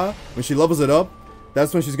ha, when she levels it up,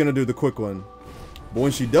 that's when she's gonna do the quick one. But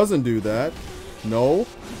when she doesn't do that... No.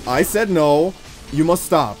 I said no. You must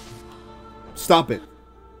stop. Stop it.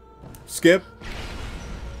 Skip.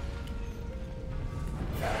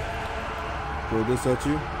 Throw this at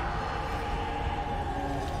you.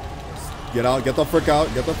 Get out. Get the frick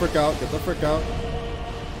out. Get the frick out. Get the frick out.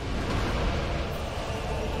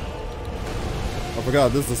 I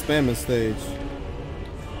forgot. This is the spamming stage.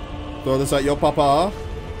 Throw this at your papa.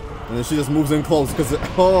 And then she just moves in close because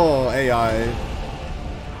oh, AI.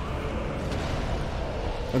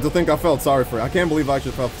 And to think I felt sorry for her. I can't believe I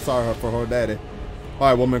actually felt sorry for her daddy.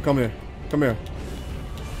 Alright, woman, come here. Come here.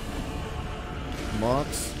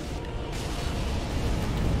 Mox.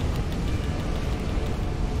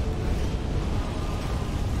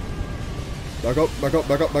 Back up, back up,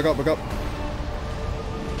 back up, back up, back up.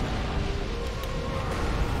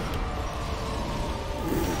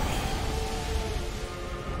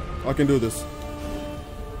 I can do this.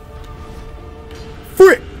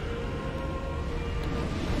 Frick!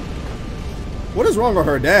 What is wrong with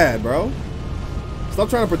her dad, bro? Stop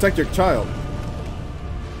trying to protect your child.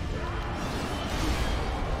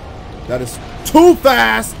 That is too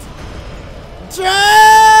fast!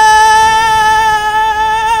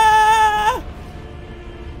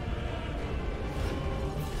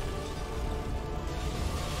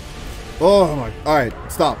 Oh my,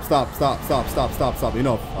 alright, stop.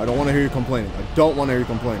 Enough. I don't want to hear you complaining. I don't want to hear you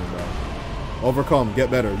complaining, bro. Overcome,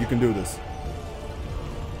 get better. You can do this.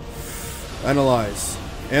 Analyze.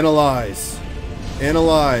 Analyze.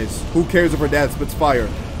 Analyze. Who cares if her dad spits fire?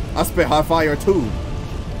 I spit hot fire too.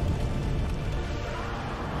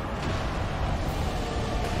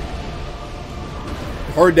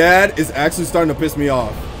 Her dad is actually starting to piss me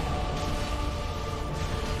off.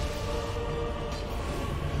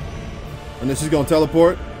 And then she's gonna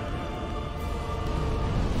teleport.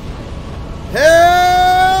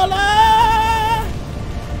 Hell nah!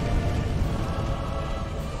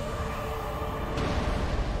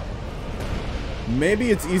 Maybe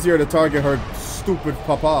it's easier to target her stupid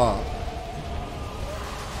papa.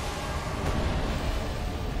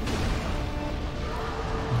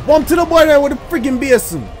 Bump to the boy there with a freaking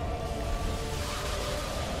basin.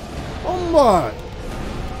 Oh my.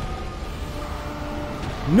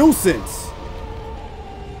 Nuisance.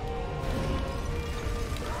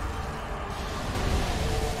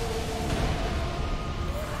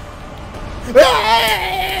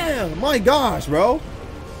 My gosh, bro.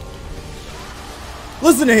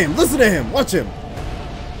 Listen to him. Listen to him. Watch him.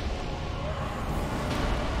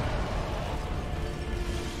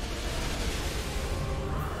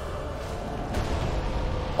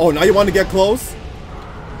 Oh, now you want to get close?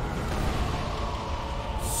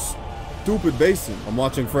 Stupid basin. I'm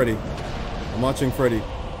watching Freddy. I'm watching Freddy.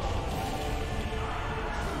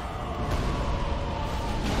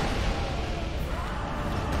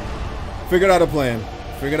 Figured out a plan.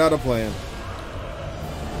 Figured out a plan.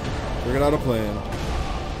 Figured out a plan.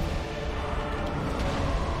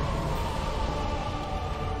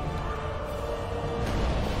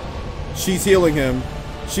 She's healing him.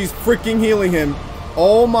 She's freaking healing him.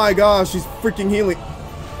 Oh my gosh, she's freaking healing.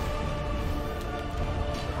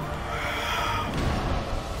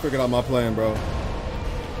 Figured out my plan, bro.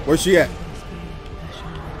 Where's she at?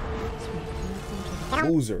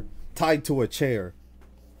 Loser. Tied to a chair.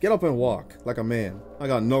 Get up and walk like a man. I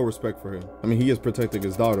got no respect for him. I mean, he is protecting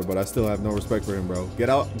his daughter, but I still have no respect for him, bro. Get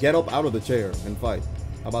up out of the chair and fight.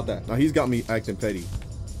 How about that? Now he's got me acting petty.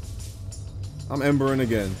 I'm embering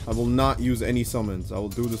again. I will not use any summons. I will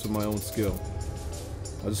do this with my own skill.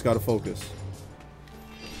 I just gotta focus.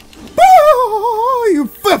 Oh, you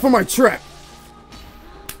fell for my trap!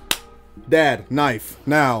 Dad, knife,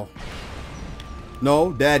 now.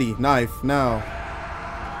 No, daddy, knife, now.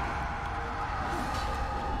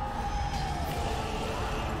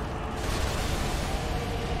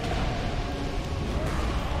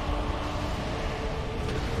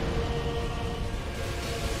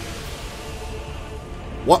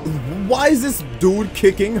 What? Why is this dude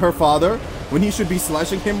kicking her father when he should be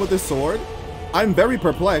slashing him with his sword? I'm very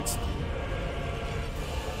perplexed.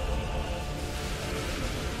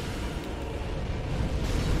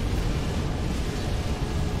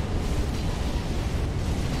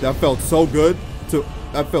 That felt so good to...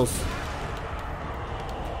 That felt...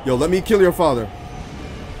 Yo, let me kill your father.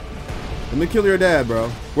 Let me kill your dad, bro.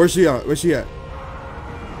 Where's she at? Where's she at?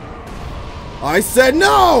 I said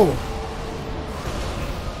no!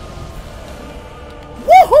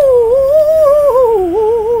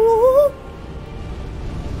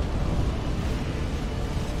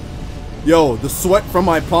 Yo, the sweat from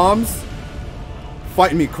my palms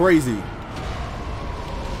fighting me crazy.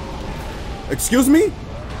 Excuse me?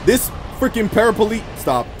 This freaking paraplegic.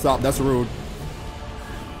 Stop, that's rude.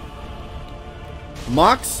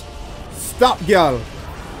 Mox, stop, gal.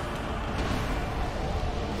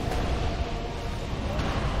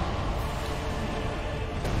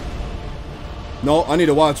 No, I need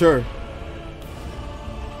to watch her.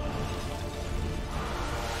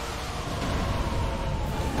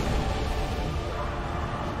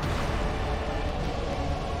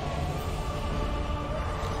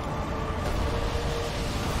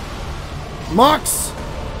 Mox!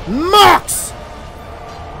 Mox!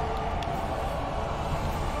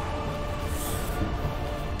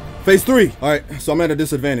 Phase 3. Alright, so I'm at a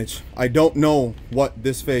disadvantage. I don't know what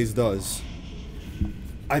this phase does.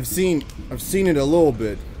 I've seen it a little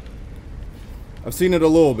bit. I've seen it a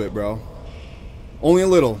little bit, bro. Only a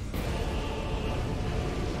little.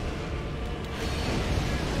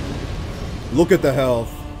 Look at the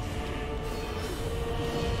health.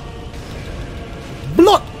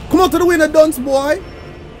 Blood! Come on to the winner, dunce boy!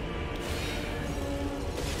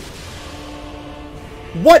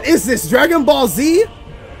 What is this? Dragon Ball Z?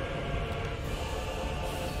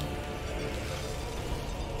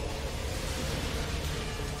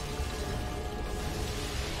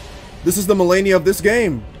 This is the millennia of this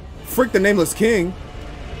game. Frick the Nameless King.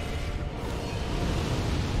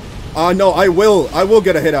 No, I will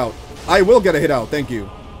get a hit out. I will get a hit out, thank you.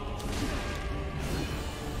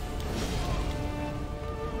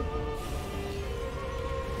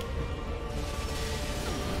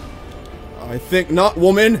 I think not,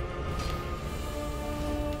 woman.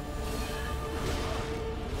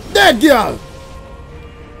 Dead girl!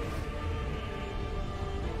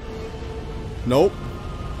 Nope.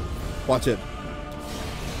 Watch it.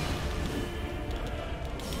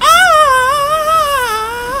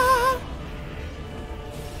 Ah!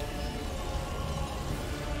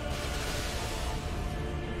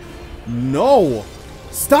 No!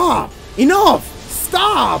 Stop! Enough!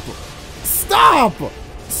 Stop! Stop!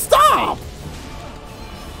 Stop!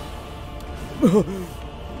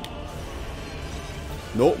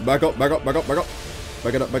 No, back up, back up, back up, back up.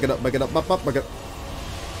 Back it up, back it up, back it up, back up, back it up.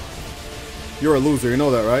 You're a loser, you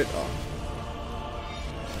know that, right? Oh.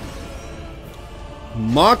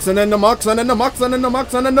 Mox, and then the Mox, and then the Mox, and then the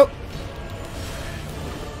Mox, and then the...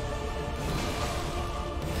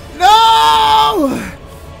 No!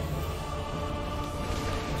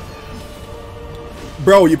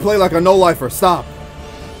 Bro, you play like a no-lifer. Stop.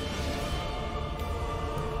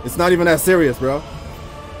 It's not even that serious, bro.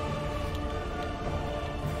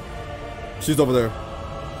 She's over there.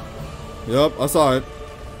 Yep, I saw it.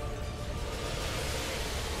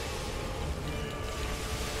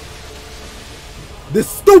 This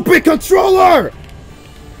stupid controller!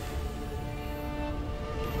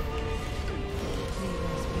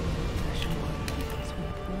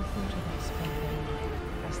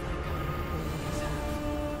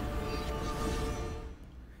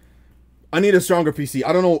 I need a stronger PC.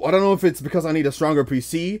 I don't know if it's because I need a stronger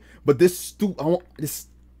PC, but this I want this.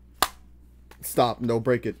 Stop! No,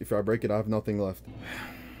 break it. If I break it, I have nothing left.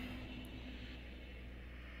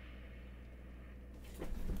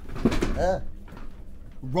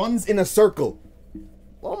 Runs in a circle.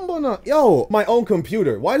 Yo, my own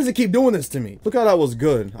computer. Why does it keep doing this to me? Look how that was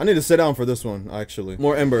good. I need to sit down for this one, actually.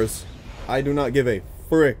 More embers. I do not give a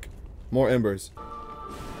frick. More embers.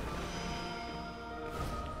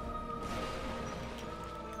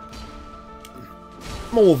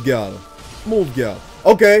 Move, gal. Move, gal.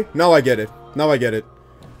 Okay, now I get it. Now I get it.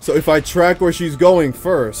 So if I track where she's going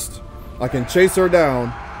first, I can chase her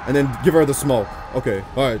down and then give her the smoke. Okay,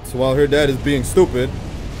 alright. So while her dad is being stupid,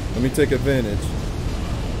 let me take advantage.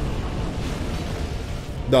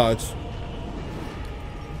 Dodge.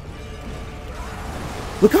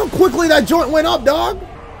 Look how quickly that joint went up, dog!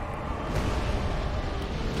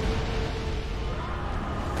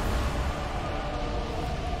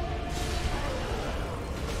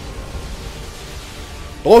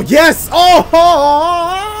 Oh, yes! Oh!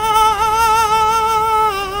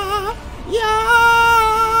 Yeah!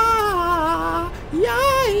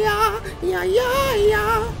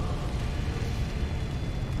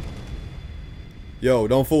 Yo,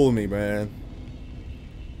 don't fool me, man.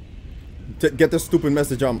 Get this stupid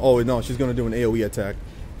message on. Oh, no, she's gonna do an AoE attack.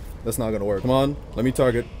 That's not gonna work. Come on, let me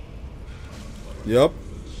target. Yep.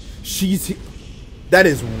 That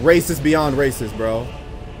is racist beyond racist, bro.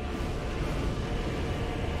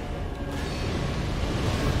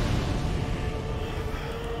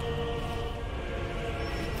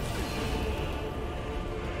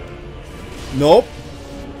 Nope.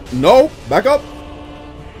 Nope. Back up.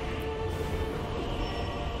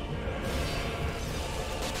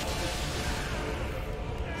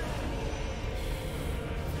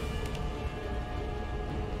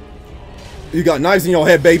 You got knives in your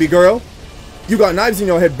head, baby girl. You got knives in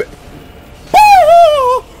your head.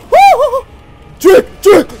 Trick!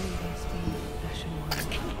 Trick!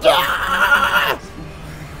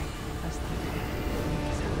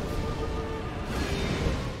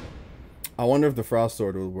 I wonder if the frost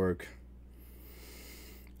sword will work.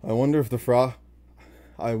 I wonder if the frost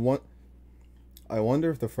sword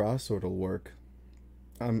will work.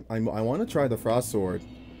 I want to try the frost sword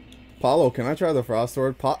Paulo, can I try the Frost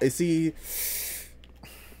Sword? See,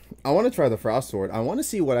 I want to try the Frost Sword. I want to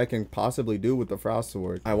see what I can possibly do with the Frost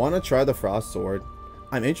Sword. I want to try the Frost Sword.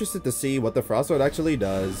 I'm interested to see what the Frost Sword actually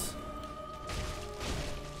does.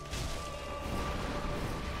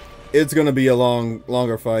 It's gonna be a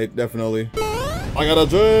longer fight, definitely. I got a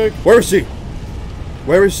drink. Where is she?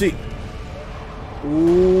 Where is she?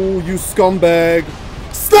 Ooh, you scumbag.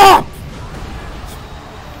 Stop!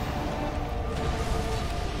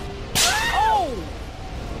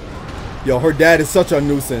 Yo, her dad is such a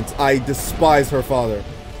nuisance. I despise her father.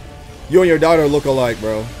 You and your daughter look alike,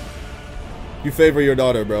 bro. You favor your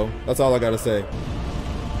daughter, bro. That's all I gotta say.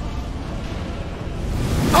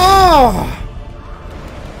 Ah!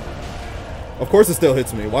 Of course it still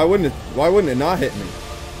hits me. Why wouldn't it not hit me?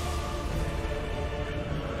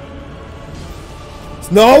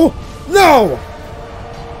 No! No!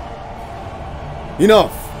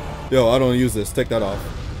 Enough! Yo, I don't use this. Take that off.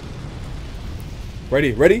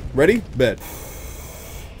 Ready, ready, ready? Bet.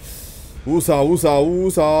 Woosah, woosah,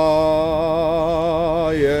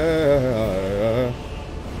 woosah. Yeah.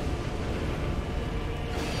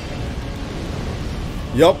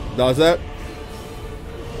 Yup, that's that.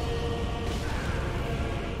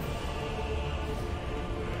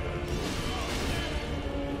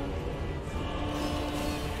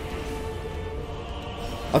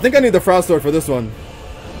 I think I need the Frost Sword for this one.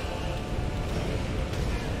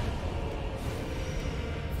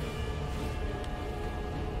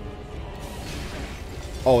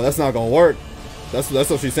 Oh, that's not gonna work. That's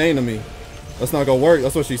what she's saying to me. That's not gonna work.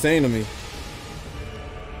 That's what she's saying to me.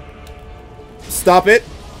 Stop it.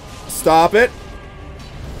 Stop it.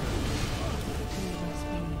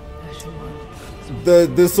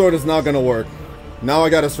 This sword is not gonna work. Now I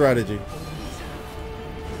got a strategy.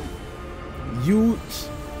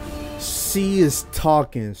 She is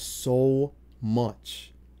talking so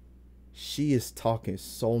much. She is talking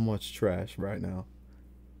so much trash right now.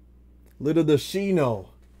 Little does she know.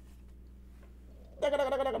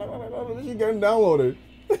 She getting downloaded.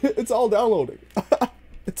 It's all downloading.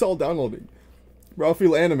 It's all downloading. Bro, I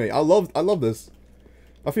feel anime. I love this.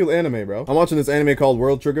 I feel anime, bro. I'm watching this anime called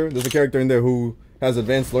World Trigger. There's a character in there who has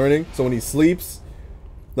advanced learning. So when he sleeps,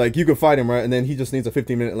 like, you can fight him, right? And then he just needs a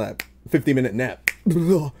 15-minute nap.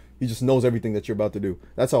 He just knows everything that you're about to do.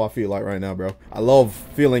 That's how I feel like right now, bro. I love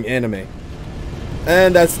feeling anime.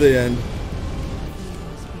 And that's the end.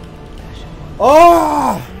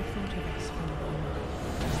 Oh!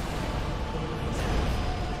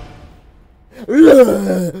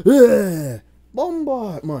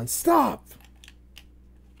 Bombard, man, stop.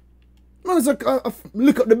 Man, it's like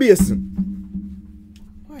look up the basin.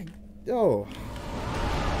 My, yo.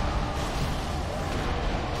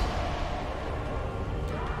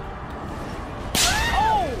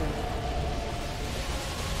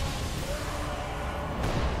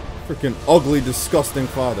 Freaking ugly, disgusting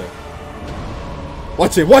father.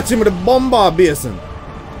 Watch him with the bombard basin.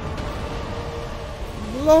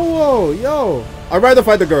 Whoa, yo. I'd rather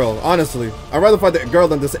fight the girl, honestly. I'd rather fight the girl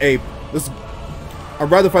than this ape. I'd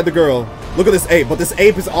rather fight the girl. Look at this ape, but this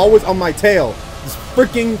ape is always on my tail. This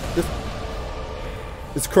freaking...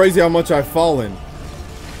 It's crazy how much I've fallen.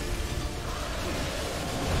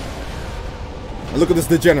 And look at this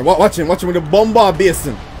degenerate. Watch him with the bombard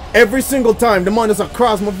basin. Every single time, the man is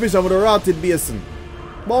across my vision with a routed basin.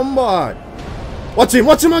 Bombard. Watch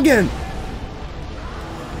him again.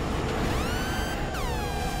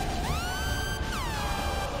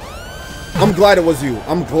 I'm glad it was you.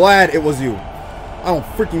 I'm glad it was you. I don't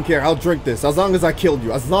freaking care. I'll drink this as long as I killed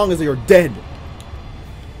you. As long as you're dead.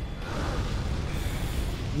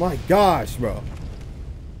 My gosh, bro.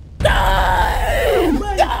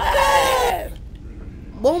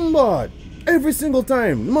 Bombard. Every single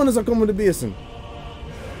time. The monsters are coming to basin.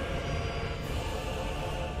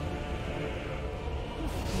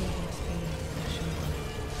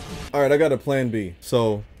 Alright, I got a plan B.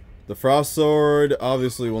 So, the Frost Sword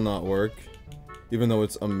obviously will not work. Even though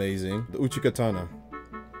it's amazing. The Uchikatana.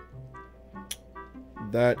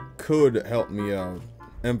 That could help me out.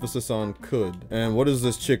 Emphasis on could. And what is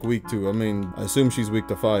this chick weak to? I mean, I assume she's weak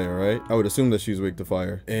to fire, right? I would assume that she's weak to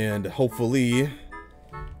fire. And hopefully...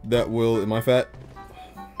 that will... Am I fat?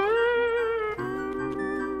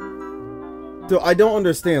 So I don't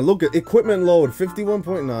understand. Look at equipment load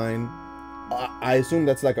 51.9. I assume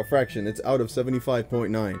that's like a fraction. It's out of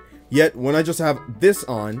 75.9. Yet when I just have this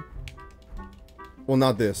on, well,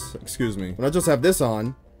 not this, excuse me. When I just have this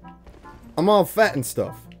on, I'm all fat and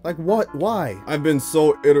stuff. Like what? Why? I've been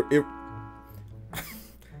so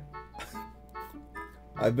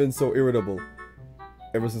I've been so irritable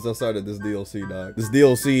ever since I started this DLC, dog. This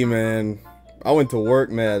DLC, man, I went to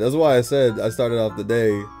work, man. That's why I said I started off the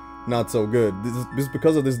day not so good. This is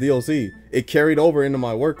because of this DLC. It carried over into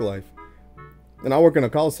my work life. And I work in a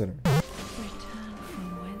call center.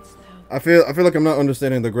 I feel like I'm not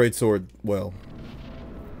understanding the Great Sword well.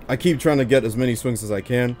 I keep trying to get as many swings as I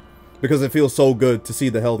can because it feels so good to see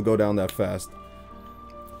the health go down that fast.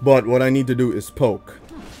 But what I need to do is poke.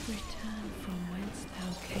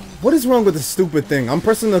 What is wrong with this stupid thing? I'm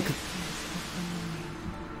pressing the...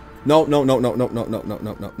 No.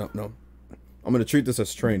 I'm gonna treat this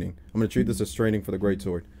as training. I'm gonna treat this as training for the Great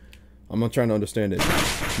Sword. I'm not trying to understand it.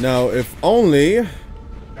 Now, if only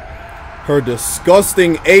her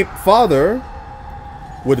disgusting ape father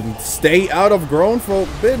would stay out of grown folk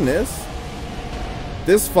business,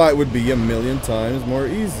 this fight would be a million times more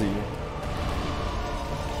easy.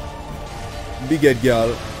 Be good,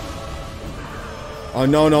 girl. Oh,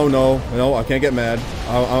 no, I can't get mad.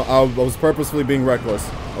 I was purposefully being reckless.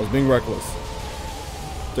 I was being reckless.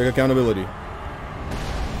 Take accountability.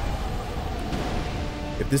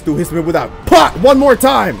 If this dude hits me with that pot one more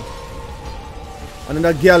time! And then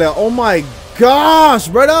that girl, oh my gosh,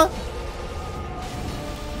 brother!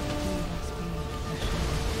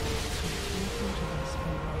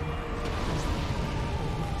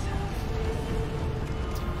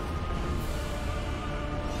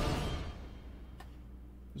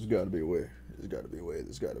 There's gotta be a way. There's gotta be a way.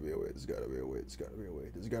 There's gotta be a way. There's gotta be a way. There's gotta be a way.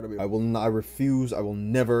 There's gotta be a way. I will not. I refuse. I will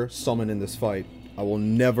never summon in this fight. I will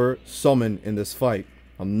never summon in this fight.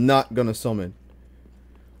 I'm not gonna summon.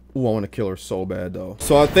 Ooh, I want to kill her so bad though.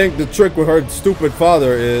 So I think the trick with her stupid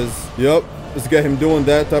father is, yep, is get him doing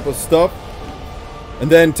that type of stuff,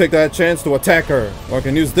 and then take that chance to attack her. Or I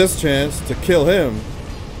can use this chance to kill him.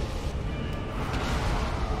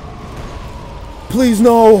 Please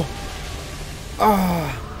no.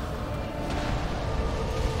 Ah.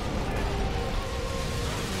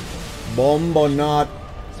 Bomba not.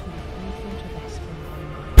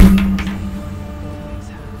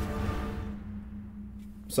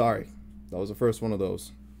 Sorry, that was the first one of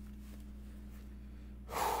those.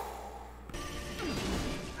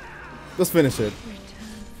 Let's finish it. Return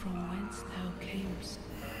from whence thou camest,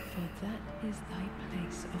 for that is thy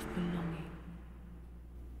place of belonging.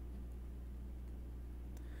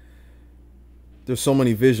 There's so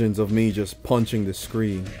many visions of me just punching the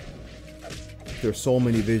screen. There's so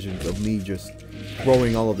many visions of me just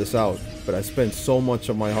throwing all of this out. But I spent so much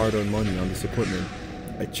of my hard-earned money on this equipment.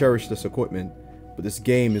 I cherish this equipment. But this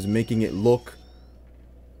game is making it look...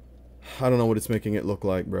 I don't know what it's making it look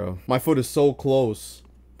like, bro. My foot is so close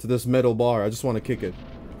to this metal bar. I just want to kick it.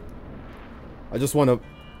 I just want to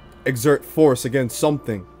exert force against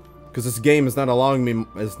something. Because this game is not allowing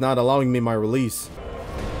me my release.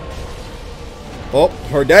 Oh,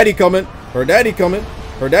 her daddy coming. Her daddy coming.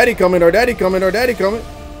 Her daddy coming. Her daddy coming. Her daddy coming.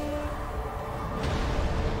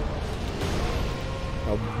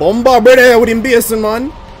 A bomba brother with him basin,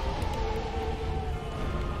 man.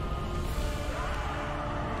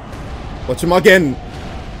 Watch him again.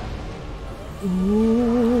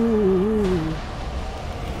 Ooh.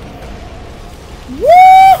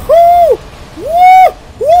 Woohoo! Woo!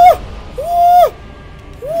 Woo! Woo!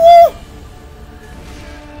 Woo!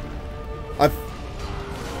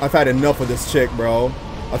 I've had enough of this chick, bro.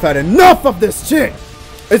 I've had enough of this chick.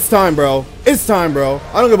 It's time, bro. It's time, bro.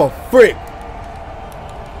 I don't give a frick.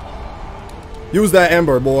 Use that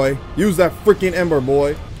ember, boy. Use that freaking ember,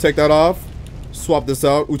 boy. Take that off. Swap this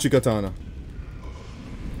out. Uchikatana.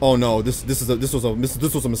 Oh no, this was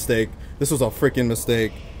a mistake. This was a freaking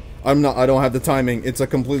mistake. I don't have the timing. It's a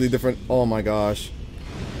completely different. Oh my gosh.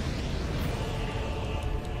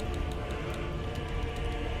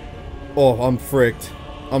 Oh, I'm fricked.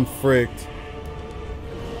 I'm fricked.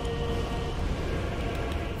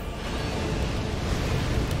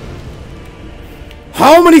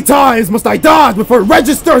 How many times must I dodge before it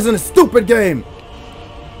registers in a stupid game?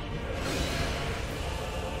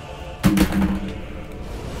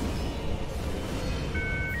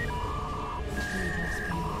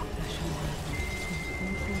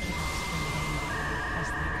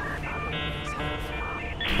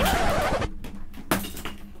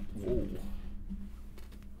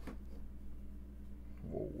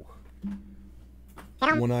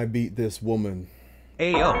 When I beat this woman,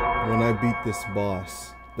 when I beat this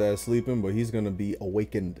boss that is sleeping, but he's gonna be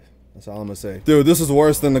awakened. That's all I'm gonna say. Dude, this is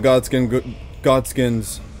worse than the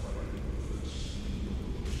Godskins.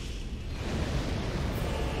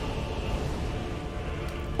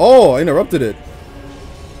 Oh, I interrupted it.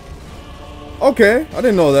 Okay, I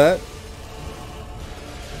didn't know that.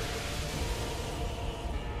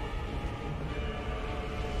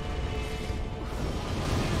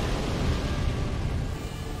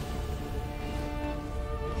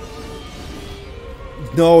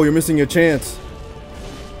 No, you're missing your chance.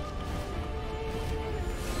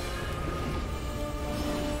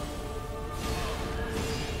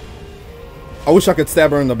 I wish I could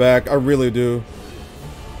stab her in the back. I really do.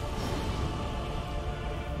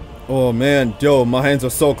 Oh man, yo, my hands are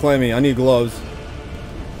so clammy. I need gloves.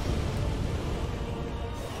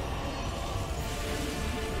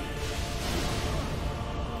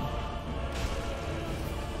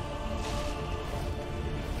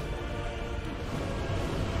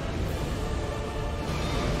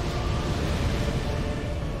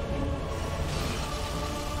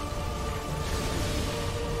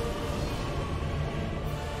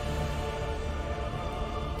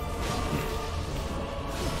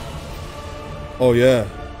 Oh yeah.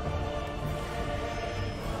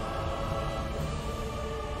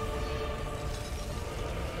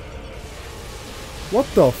 What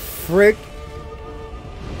the frick?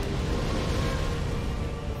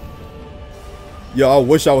 Yo, I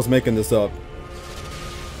wish I was making this up.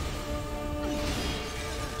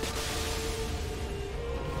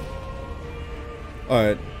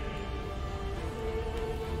 Alright.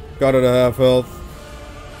 Got her to half health.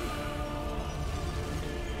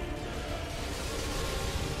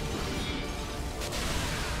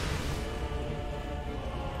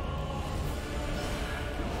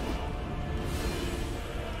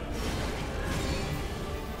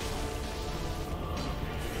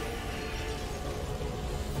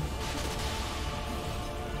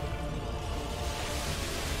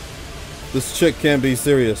 This chick can't be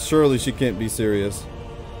serious. Surely she can't be serious.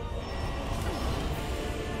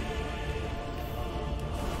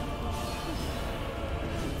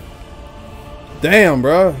 Damn,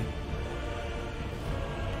 bruh.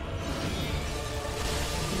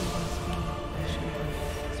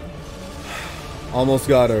 Almost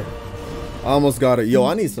got her. Almost got her. Yo,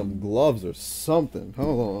 I need some gloves or something.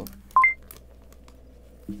 Hold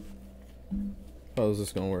on. How is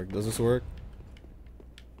this gonna work? Does this work?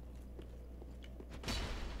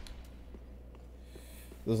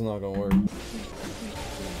 This is not gonna work.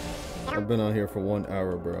 I've been on here for 1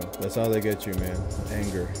 hour, bro. That's how they get you, man.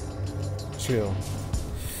 Anger. Chill.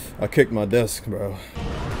 I kicked my desk, bro.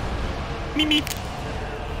 Mimi.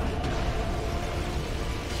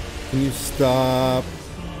 Can you stop?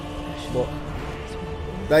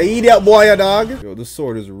 That idiot boy, dog. Yo, this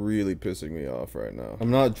sword is really pissing me off right now.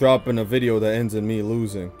 I'm not dropping a video that ends in me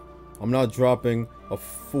losing. I'm not dropping a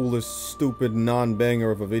foolish, stupid,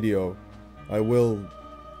 non-banger of a video. I will.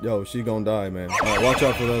 Yo, she gonna die, man. Alright, watch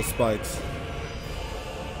out for those spikes.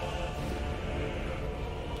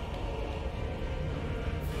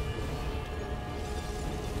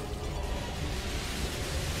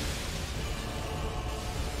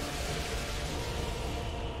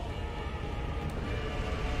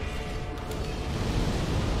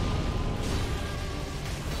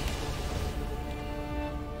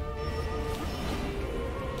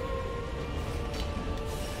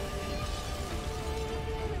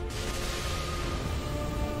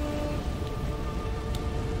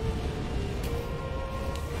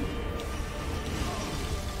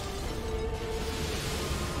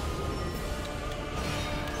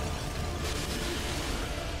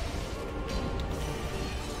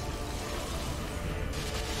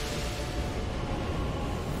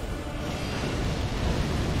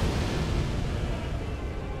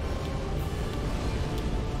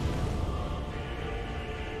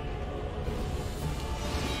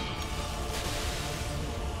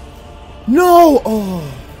 No! Oh!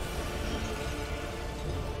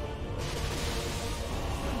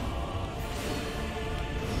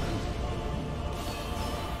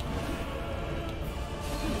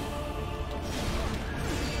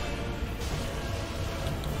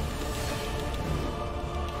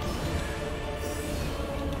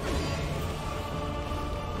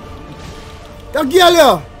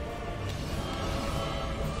 That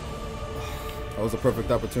was a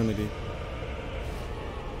perfect opportunity.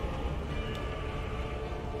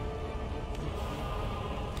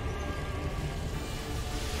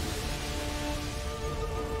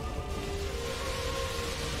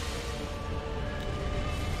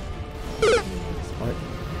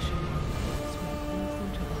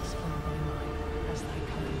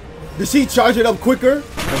 Did she charge it up quicker?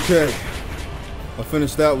 Okay. I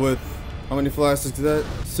finished that with, how many flasks is that?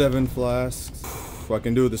 7 flasks. I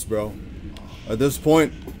can do this, bro. At this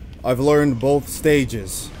point, I've learned both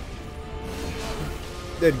stages.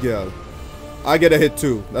 Dead girl. I get a hit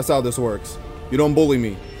too. That's how this works. You don't bully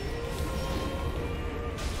me.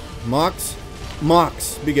 Mox?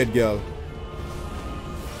 Mox. Big head girl.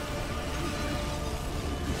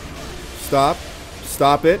 Stop.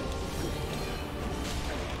 Stop it.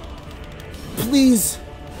 Please.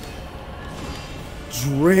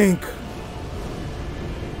 drink.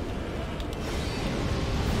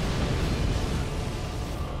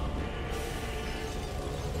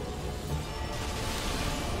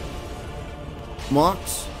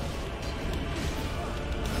 Mox.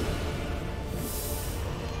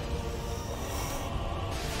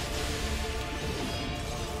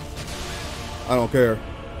 I don't care.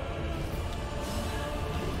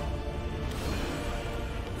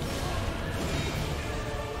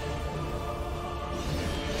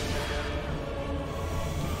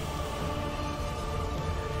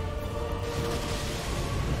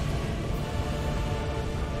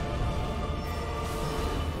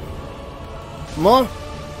 Come on.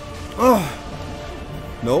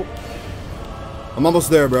 Nope. I'm almost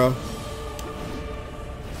there, bro.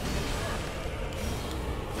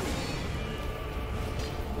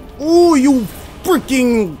 Ooh, you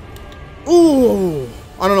freaking... Ooh.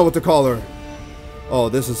 I don't know what to call her. Oh,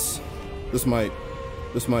 this might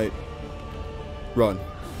run.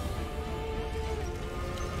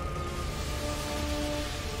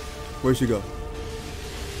 Where'd she go?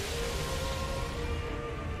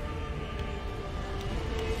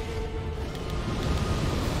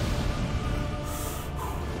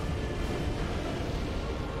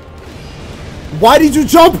 Why did you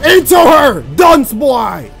jump into her? Dunce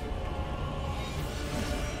boy!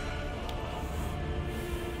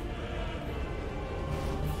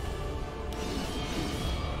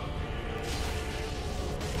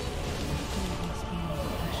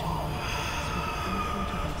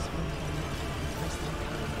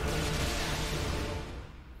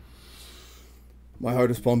 My heart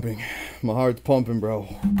is pumping. My heart's pumping, bro.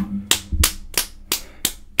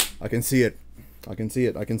 I can see it. I can see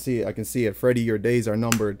it. I can see it. I can see it. Freddy, your days are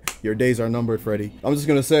numbered. Your days are numbered, Freddy. I'm just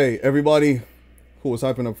gonna say, everybody who was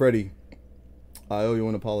hyping up Freddy, I owe you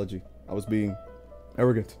an apology. I was being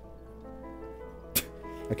arrogant.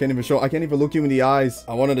 I can't even look you in the eyes.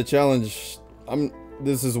 I wanted a challenge.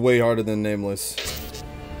 This is way harder than Nameless.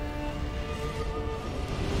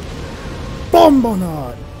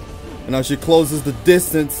 Bombonade! And now she closes the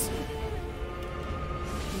distance.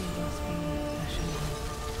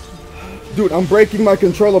 Dude, I'm breaking my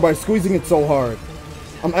controller by squeezing it so hard.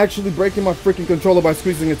 I'm actually breaking my freaking controller by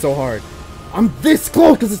squeezing it so hard. I'm this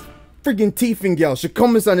close because it's freaking teething, y'all. Should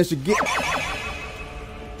come inside and should get...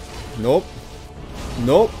 Nope.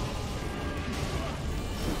 Nope.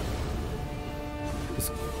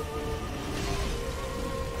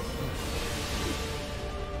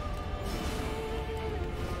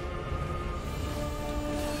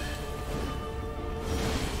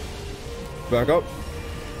 Back up.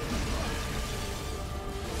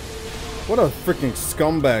 What a freaking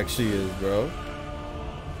scumbag she is, bro.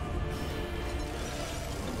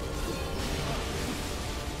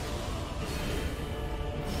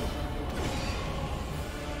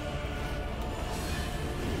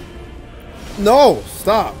 No,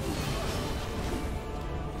 stop.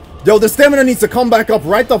 Yo, the stamina needs to come back up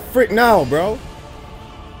right the frick now, bro.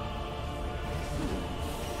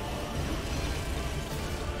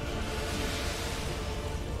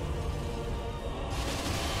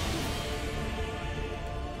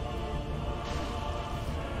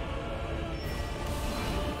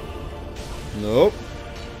 Nope.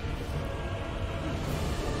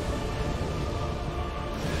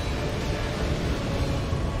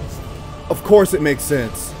 Of course it makes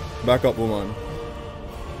sense. Back up, woman.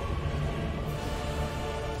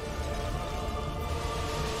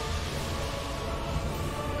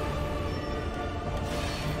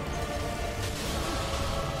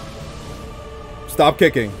 Stop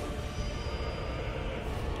kicking.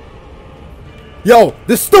 Yo,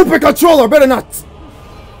 this stupid controller better not...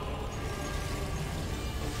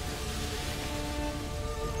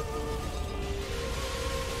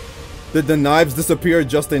 Did the knives disappear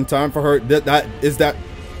just in time for her? Is that...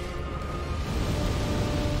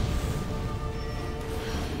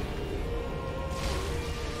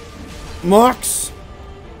 Mox?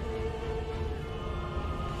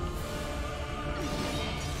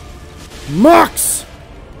 Mox!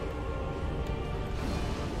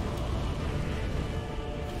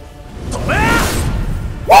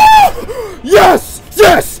 Yes!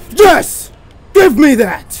 Yes! Yes! Give me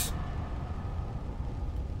that!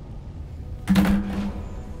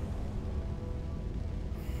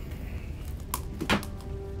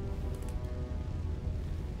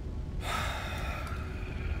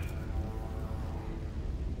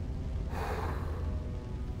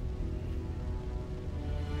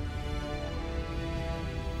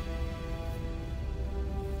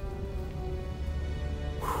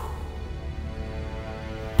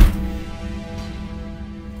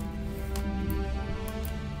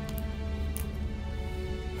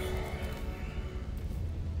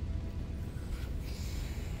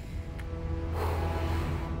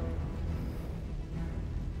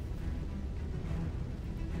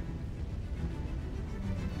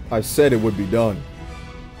 I said it would be done.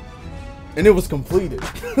 And it was completed.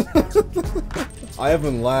 I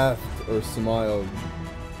haven't laughed or smiled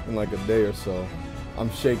in like a day or so.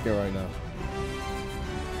 I'm shaking right now.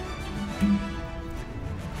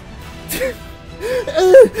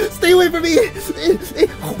 Stay away from me!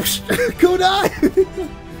 Kunai!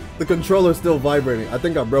 The controller's still vibrating. I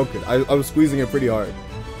think I broke it. I was squeezing it pretty hard.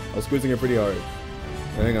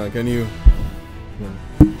 Hang on, can you?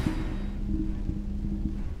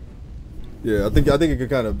 Yeah, I think you can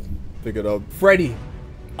kind of pick it up. Freddy,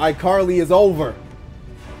 iCarly is over.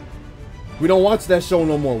 We don't watch that show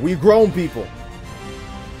no more. We grown people.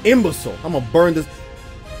 Imbecile. I'm gonna burn this.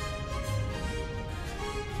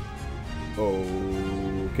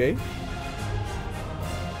 Okay.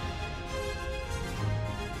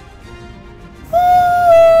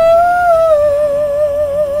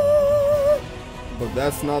 But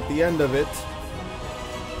that's not the end of it.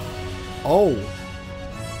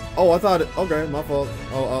 Oh, I thought it. Okay, my fault.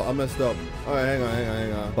 Oh, I messed up. All right,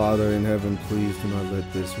 hang on. Father in heaven, please do not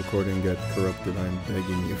let this recording get corrupted. I'm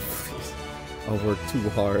begging you, please. I worked too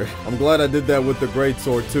hard. I'm glad I did that with the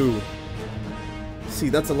greatsword too. See,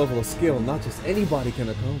 that's a level of skill not just anybody can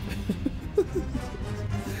accomplish.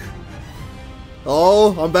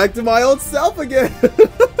 Oh, I'm back to my old self again.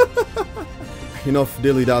 Enough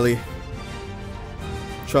dilly-dally.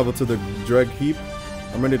 Travel to the dreg heap.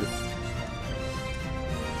 I'm ready to...